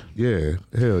child. Yeah,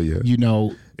 hell yeah. You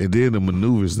know. And then the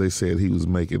maneuvers they said he was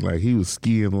making, like he was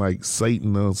skiing like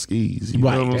Satan on skis. You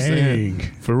know what I'm saying?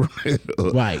 For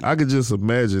real. Right. I could just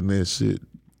imagine that shit.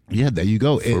 Yeah, there you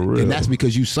go. real. And that's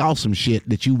because you saw some shit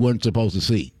that you weren't supposed to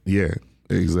see. Yeah,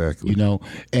 exactly. You know,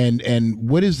 and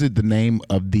what is it? The name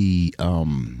of the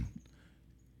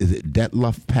is it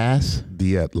Dyatlov Pass?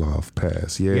 Dyatlov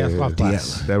Pass. Yeah, Dyatlov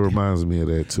Pass. That reminds me of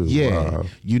that too. Yeah, Wow.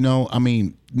 you know, I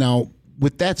mean, now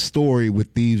with that story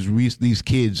with these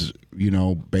kids, you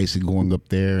know, basically going up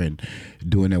there and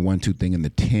doing that 1-2 thing in the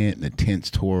tent, and the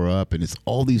tent's tore up, and it's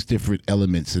all these different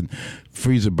elements and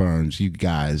freezer burns. You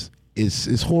guys,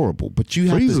 it's horrible. But you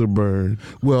have Freezer burn.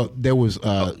 Well, there was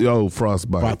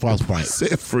frostbite. Frostbite.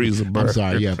 Said freezer burn. I'm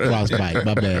sorry, yeah, frostbite.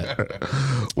 My bad.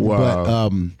 Wow.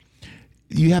 But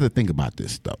you have to think about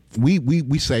this stuff.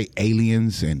 We say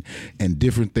aliens and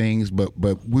different things, but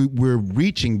we're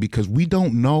reaching because we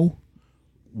don't know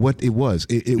what it was.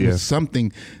 It was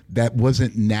something that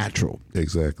wasn't natural.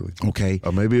 Exactly. Okay.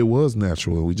 Or maybe it was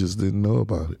natural and we just didn't know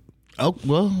about it. Oh,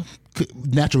 well,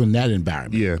 natural in that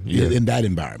environment. Yeah. In that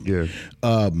environment.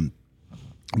 Yeah.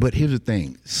 But here's the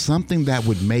thing: something that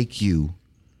would make you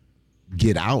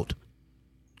get out,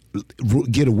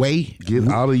 get away, Get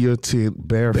out of your tent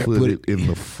barefooted in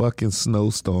the fucking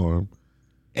snowstorm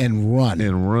and run.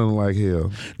 Like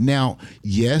hell. Now,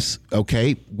 yes,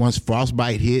 okay, once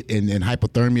frostbite hit and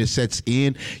hypothermia sets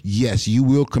in, yes, you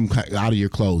will come out of your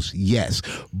clothes, yes.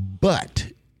 But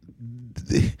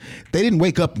they didn't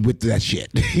wake up with that shit.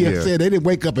 You know what I'm saying? They didn't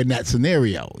wake up in that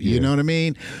scenario. You know what I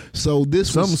mean? So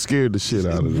this Something scared the shit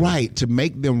out of them. Right, to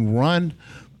make them run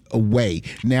away.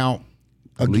 Now,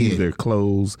 again, leave their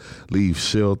clothes, leave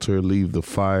shelter, leave the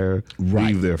fire,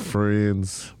 leave their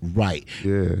friends. Right.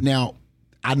 Yeah. Now,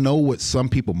 I know what some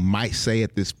people might say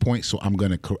at this point, so I'm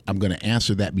gonna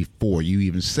answer that before you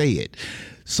even say it.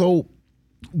 So,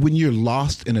 when you're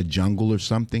lost in a jungle or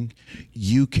something,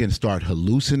 you can start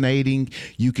hallucinating.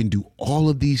 You can do all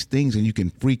of these things and you can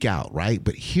freak out, right?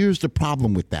 But here's the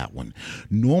problem with that one.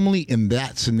 Normally, in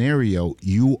that scenario,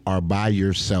 you are by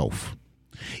yourself.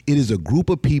 It is a group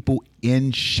of people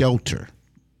in shelter.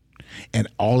 And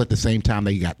all at the same time,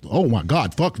 they got, oh my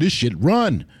God, fuck this shit,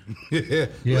 run. Leave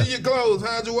your clothes,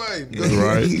 hide your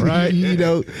wife. Right. You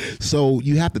know, so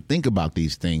you have to think about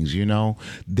these things, you know.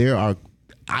 There are,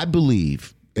 I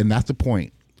believe, and that's the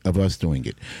point of us doing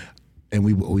it, and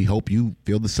we hope you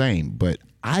feel the same, but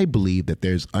I believe that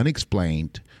there's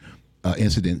unexplained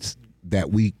incidents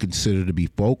that we consider to be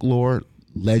folklore,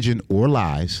 legend, or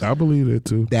lies. I believe that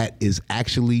too. That is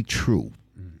actually true.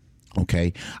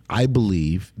 Okay, I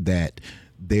believe that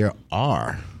there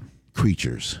are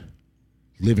creatures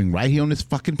living right here on this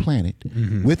fucking planet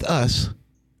with us,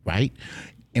 right?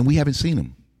 And we haven't seen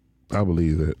them. I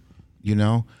believe that. You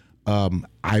know,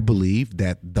 I believe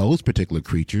that those particular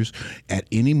creatures, at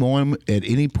any moment, at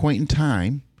any point in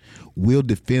time, will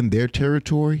defend their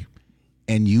territory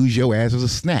and use your ass as a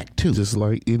snack too, just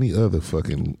like any other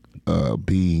fucking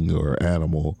being or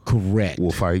animal. Correct.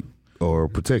 Will fight or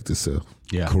protect itself.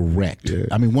 Yeah. Correct. Yeah.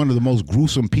 I mean, one of the most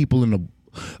gruesome people in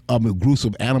the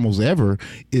gruesome animals ever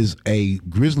is a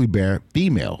grizzly bear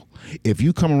female. If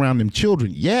you come around them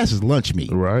children, yes, it's lunch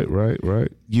meat. Right.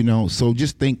 You know, so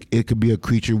just think it could be a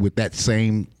creature with that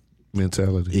same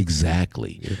mentality.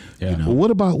 Exactly. Yeah. You know?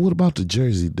 Well, what about the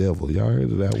Jersey Devil? Y'all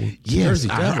heard of that one? Yes,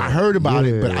 I heard about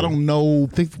it, but I don't know. I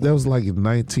think that was like in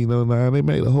 1909. They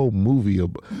made a whole movie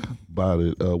about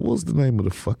it. What was the name of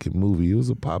the fucking movie? It was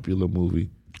a popular movie.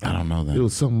 I don't know that. It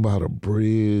was something about a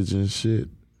bridge and shit.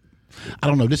 I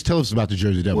don't know. Just tell us about the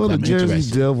Jersey Devil. Well, the I'm Jersey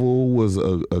interested. Devil was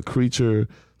a creature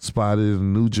spotted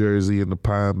in New Jersey in the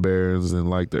Pine Barrens in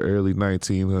like the early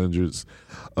 1900s.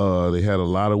 They had a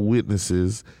lot of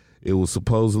witnesses. It was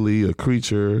supposedly a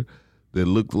creature that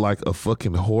looked like a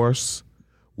fucking horse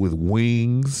with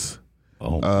wings.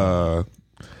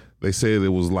 They said it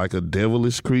was like a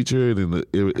devilish creature, and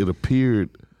it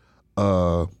appeared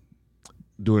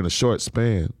during a short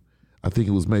span. I think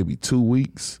it was maybe 2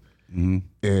 weeks. Mm-hmm.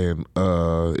 And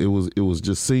it was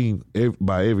just seen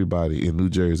by everybody in New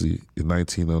Jersey in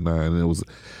 1909, and it was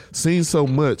seen so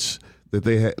much that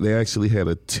they actually had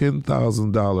a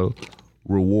 $10,000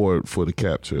 reward for the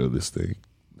capture of this thing,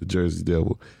 the Jersey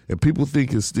Devil, and people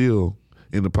think it's still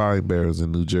in the Pine Barrens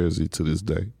in New Jersey to this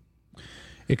day.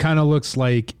 It kind of looks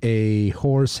like a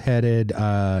horse-headed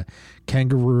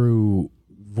kangaroo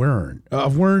wern. A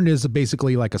wern is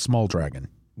basically like a small dragon.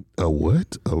 A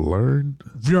what? A learn?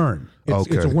 Vern. It's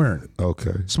a wern.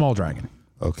 Okay. Small dragon.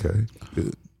 Okay.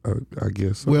 I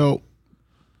guess so. Well,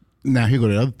 now here go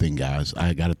the other thing, guys.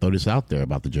 I got to throw this out there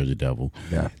about the Jersey Devil.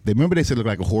 Yeah. Remember they said it looked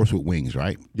like a horse with wings,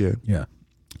 right? Yeah. Yeah.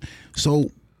 So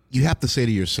you have to say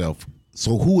to yourself,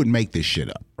 So who would make this shit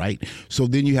up, right? So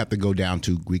then you have to go down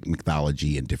to Greek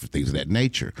mythology and different things of that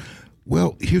nature.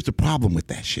 Well, here's the problem with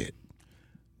that shit.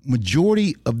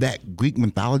 Majority of that Greek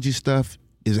mythology stuff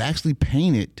is actually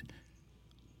painted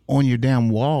on your damn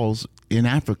walls in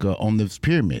Africa on those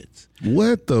pyramids.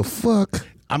 What the fuck?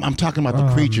 I'm talking about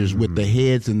the creatures with the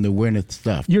heads and the wearing the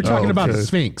stuff. You're talking about the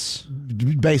Sphinx.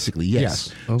 Basically,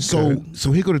 yes. Okay.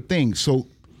 So here go the thing. So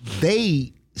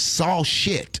they saw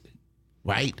shit,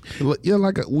 right? Yeah,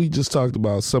 like we just talked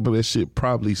about, some of that shit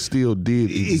probably still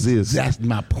did exist. That's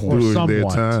my point. During their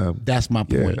time. That's my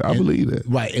point. Yeah, I believe that.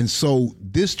 Right. And so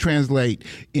this translate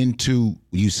into,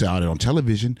 you saw it on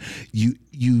television,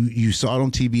 you saw it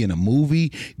on TV in a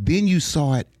movie, then you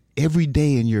saw it every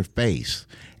day in your face.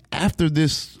 After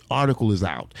this article is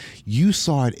out, you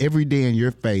saw it every day in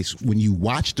your face when you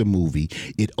watched the movie.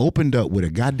 It opened up with a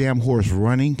goddamn horse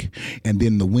running and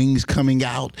then the wings coming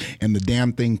out and the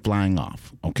damn thing flying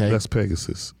off. Okay? That's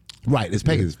Pegasus. Right, it's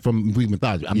Pegasus from Greek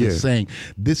mythology. I'm just saying,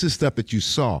 this is stuff that you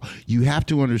saw. You have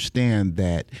to understand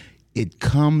that it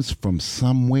comes from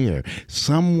somewhere.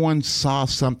 Someone saw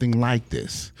something like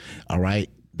this, all right?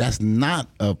 That's not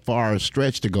a far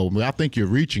stretch to go. I think you're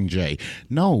reaching, Jay.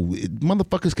 No,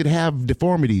 motherfuckers could have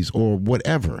deformities or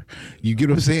whatever. You get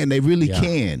what I'm saying? They really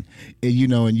can. And,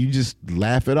 and you just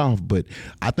laugh it off. But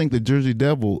I think the Jersey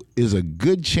Devil is a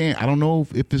good chance. I don't know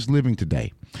if it's living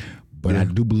today, but I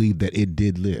do believe that it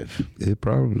did live. It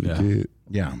probably did.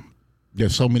 Yeah.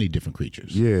 There's so many different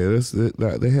creatures. Yeah,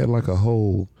 they had like a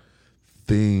whole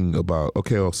thing about,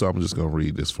 so I'm just going to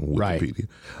read this from Wikipedia. Right.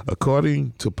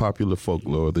 According to popular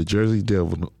folklore, the Jersey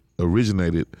Devil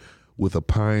originated with a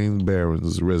Pine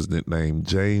Barrens resident named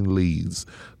Jane Leeds,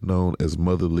 known as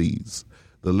Mother Leeds.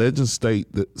 The legend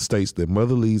states that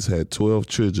Mother Leeds had 12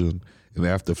 children, and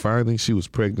after finding she was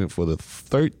pregnant for the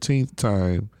 13th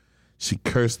time, she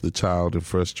cursed the child in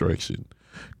frustration,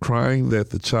 crying that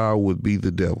the child would be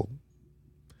the devil.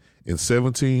 In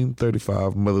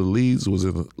 1735, Mother Leeds was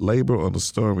in labor on a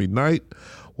stormy night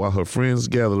while her friends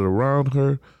gathered around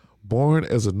her. Born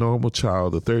as a normal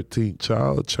child, the 13th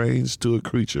child changed to a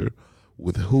creature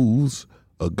with hooves,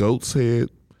 a goat's head,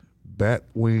 bat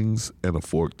wings, and a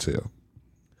forked tail.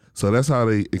 So that's how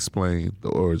they explain the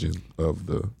origin of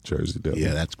the Jersey Devil.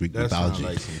 Yeah, that's Greek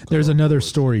mythology. There's another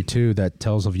story, too, that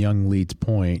tells of young Leeds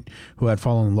Point, who had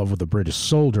fallen in love with a British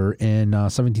soldier. In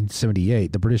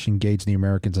 1778, the British engaged the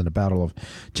Americans in the Battle of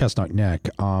Chestnut Neck.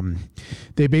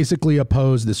 They basically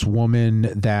opposed this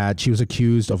woman that she was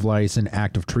accused of an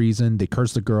act of treason. They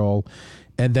cursed the girl,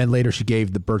 and then later she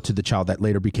gave the birth to the child that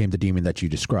later became the demon that you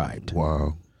described.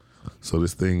 Wow. So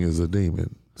this thing is a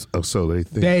demon. So they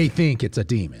think it's a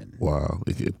demon. Wow,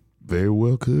 it very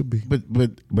well could be. But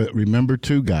remember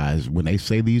too, guys, when they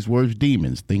say these words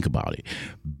demons, think about it.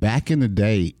 Back in the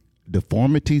day,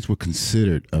 deformities were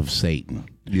considered of Satan.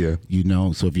 Yeah.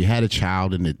 So if you had a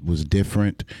child and it was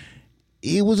different,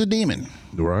 it was a demon.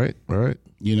 Right.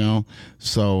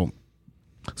 So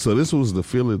this was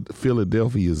the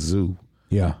Philadelphia Zoo.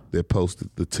 Yeah. That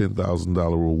posted the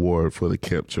 $10,000 reward for the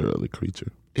capture of the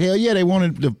creature. Hell yeah, they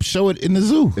wanted to show it in the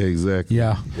zoo. Exactly.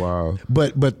 Yeah. Wow.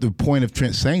 But the point of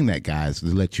Trent saying that, guys,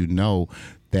 is to let you know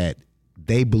that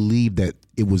they believe that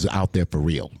it was out there for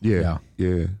real. Yeah.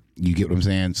 You get what I'm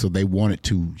saying? So they wanted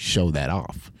to show that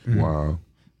off. Wow.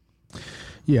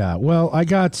 Yeah. Well, I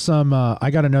got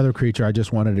another creature I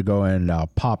just wanted to go and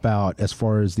pop out as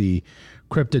far as the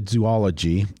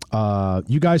cryptozoology.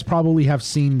 You guys probably have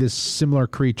seen this similar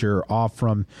creature off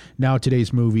from now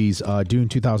today's movies, Dune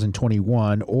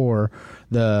 2021 or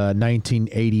the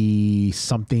 1980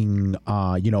 something,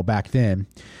 back then.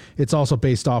 It's also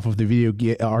based off of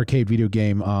the arcade video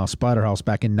game Splatterhouse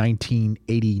back in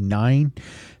 1989.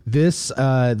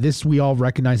 This we all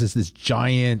recognize as this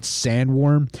giant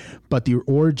sandworm, but the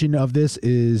origin of this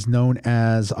is known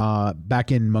as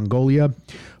back in Mongolia.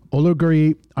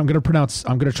 Ologuri, I'm going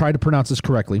to try to pronounce this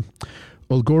correctly.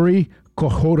 Olguri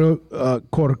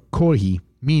korkohi,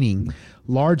 meaning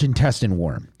large intestine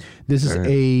worm. This is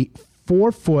a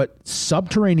 4-foot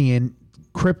subterranean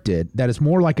cryptid that is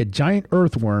more like a giant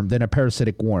earthworm than a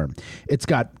parasitic worm. It's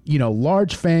got,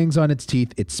 large fangs on its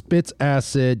teeth. It spits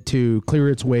acid to clear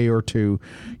its way or to,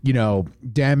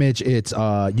 damage its,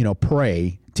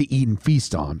 prey to eat and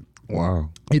feast on. Wow.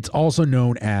 It's also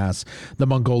known as the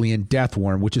Mongolian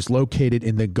deathworm, which is located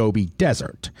in the Gobi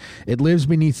Desert. It lives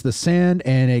beneath the sand,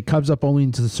 and it comes up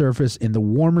only to the surface in the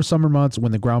warmer summer months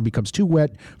when the ground becomes too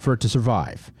wet for it to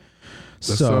survive.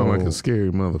 That sounds like a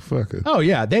scary motherfucker. Oh,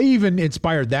 yeah. They even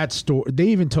inspired that story. They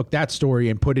even took that story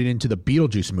and put it into the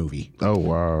Beetlejuice movie. Oh,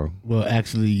 wow. Well,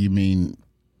 actually, you mean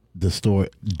the story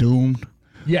Dune?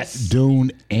 Yes.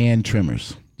 Dune and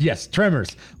Tremors. Yes,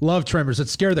 Tremors. Love Tremors. It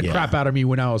scared the crap out of me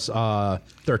when I was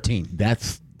 13.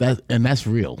 That's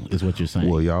real, is what you're saying.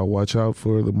 Well, y'all watch out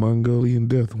for the Mongolian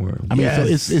death worm. I mean, so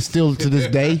it's still to this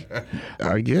day.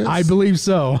 I guess. I believe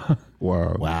so.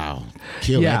 Wow.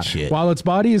 Kill that shit. While its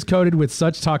body is coated with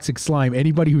such toxic slime,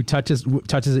 anybody who touches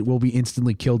it will be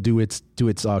instantly killed due to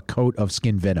its coat of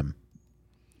skin venom.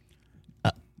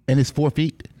 And it's 4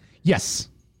 feet? Yes.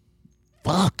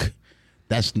 Fuck.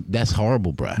 That's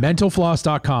horrible, bruh.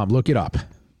 Mentalfloss.com. Look it up.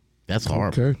 That's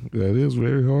horrible. Okay, that is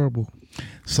very horrible.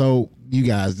 So, you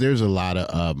guys, there's a lot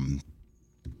of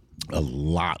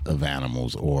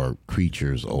animals or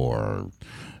creatures or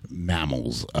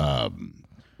mammals out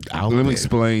Let there. me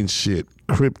explain shit.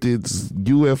 Cryptids,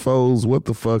 UFOs, what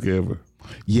the fuck ever.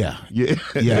 Yeah. Right?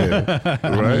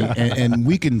 I mean, and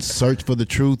we can search for the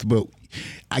truth, but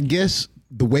I guess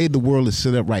the way the world is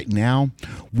set up right now,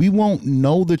 we won't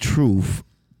know the truth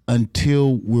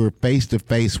until we're face to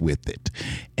face with it.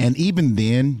 And even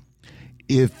then,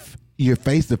 if you're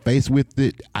face to face with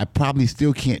it, I probably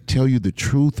still can't tell you the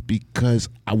truth because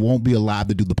I won't be alive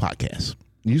to do the podcast.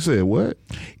 You said what?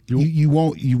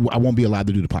 I won't be alive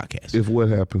to do the podcast. If what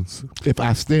happens? If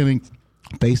I'm standing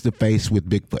face to face with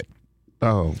Bigfoot.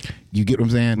 Oh. You get what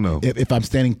I'm saying? No. If I'm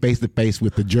standing face to face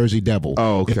with the Jersey Devil.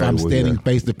 Oh, okay. If I'm standing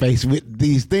face to face with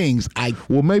these things,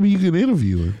 Well, maybe you can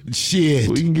interview him. Shit.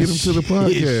 We can get him to the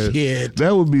podcast. Shit.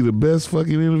 That would be the best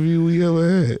fucking interview we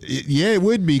ever had. Yeah, it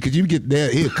would be, because you get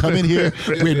there, he'll come in here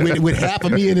with half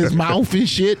of me in his mouth and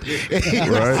shit,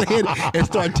 and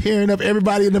start tearing up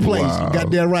everybody in the place. Wow. You got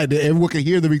that right. Everyone can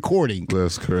hear the recording.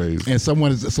 That's crazy. And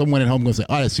someone at home going to say,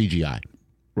 oh, that's CGI.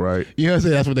 Right. You know what I'm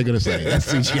saying? That's what they're going to say. That's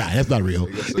CGI. That's not real.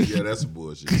 Yeah, that's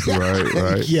bullshit.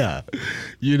 Right. Yeah.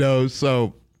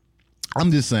 So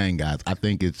I'm just saying, guys, I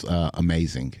think it's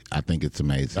amazing. I think it's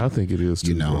amazing. I think it is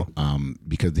too.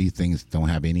 Because these things don't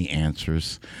have any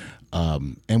answers.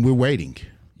 And we're waiting.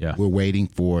 Yeah. We're waiting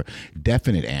for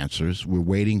definite answers. We're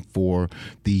waiting for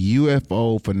the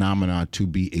UFO phenomenon to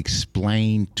be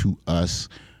explained to us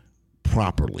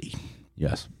properly.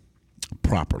 Yes.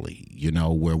 Properly,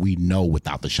 where we know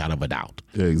without the shadow of a doubt.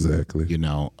 Exactly.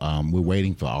 We're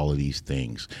waiting for all of these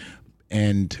things.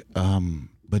 And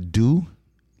but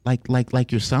like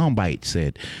your soundbite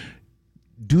said,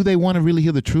 do they want to really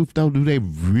hear the truth though? Do they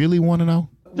really want to know?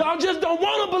 Y'all just don't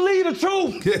want to believe the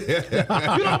truth. You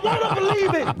don't want to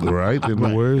believe it. Right, in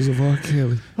the words of R.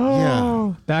 Kelly.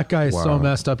 Yeah. That guy is so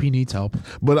messed up, he needs help.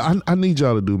 But I need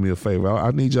y'all to do me a favor.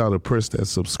 I need y'all to press that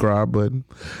subscribe button.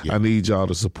 Yeah. I need y'all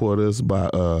to support us by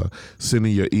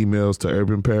sending your emails to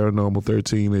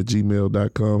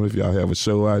urbanparanormal13@gmail.com if y'all have a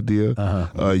show idea.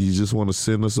 You just want to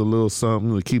send us a little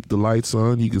something to keep the lights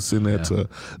on. You can send that to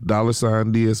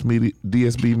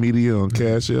 $DSB Media on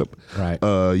Cash App. Right.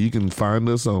 You can find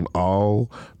us on all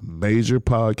major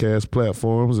podcast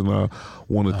platforms, and I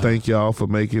want to thank y'all for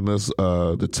making us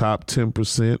the top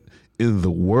 10% in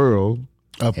the world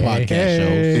of podcast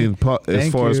shows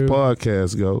as far as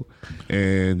podcasts go,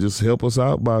 and just help us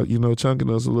out by chunking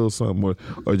us a little something,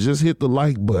 or just hit the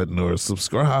like button or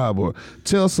subscribe or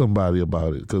tell somebody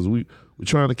about it, because we're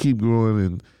trying to keep growing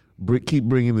and keep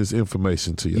bringing this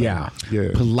information to you. Yeah.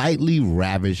 Politely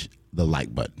ravish the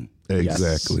like button.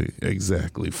 Exactly.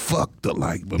 Fuck the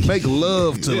like button. Make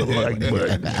love to the like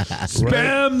button.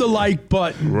 Spam the like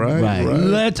button. Right.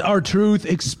 Let our truth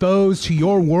expose to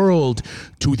your world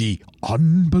to the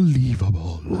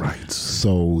unbelievable. Right.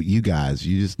 So you guys,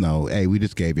 you just know, hey, we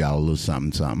just gave y'all a little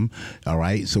something. All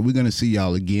right. So we're going to see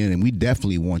y'all again, and we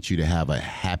definitely want you to have a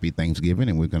happy Thanksgiving,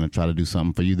 and we're going to try to do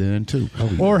something for you then too.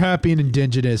 Or happy and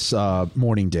Indigenous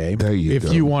Morning Day. There you if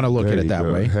go. you want to look there at it that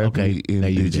way. Happy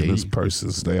Indigenous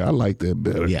Persons Day. I like that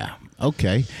better. Yeah.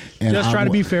 Okay. And just try to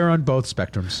be fair on both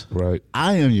spectrums. Right.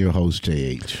 I am your host,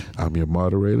 JH. I'm your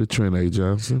moderator, Trent A.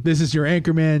 Johnson. This is your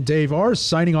anchorman, Dave R.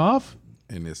 signing off.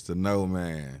 And it's the No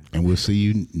Man. And we'll see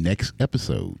you next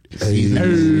episode.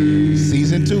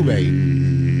 Season 2,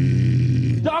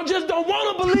 baby. Y'all just don't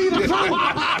want to believe the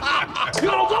truth. You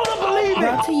don't want to believe it.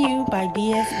 Brought to you by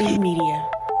DSB Media.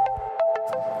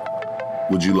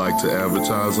 Would you like to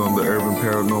advertise on the Urban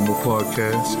Paranormal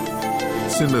Podcast?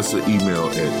 Send us an email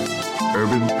at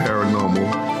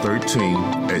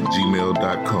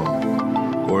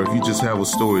urbanparanormal13@gmail.com. Or if you just have a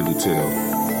story to tell,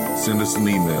 send us an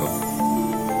email.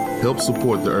 Help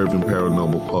support the Urban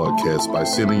Paranormal Podcast by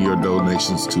sending your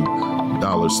donations to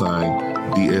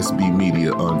 $DSB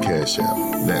Media on Cash App.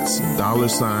 That's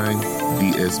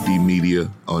 $DSB Media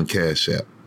on Cash App.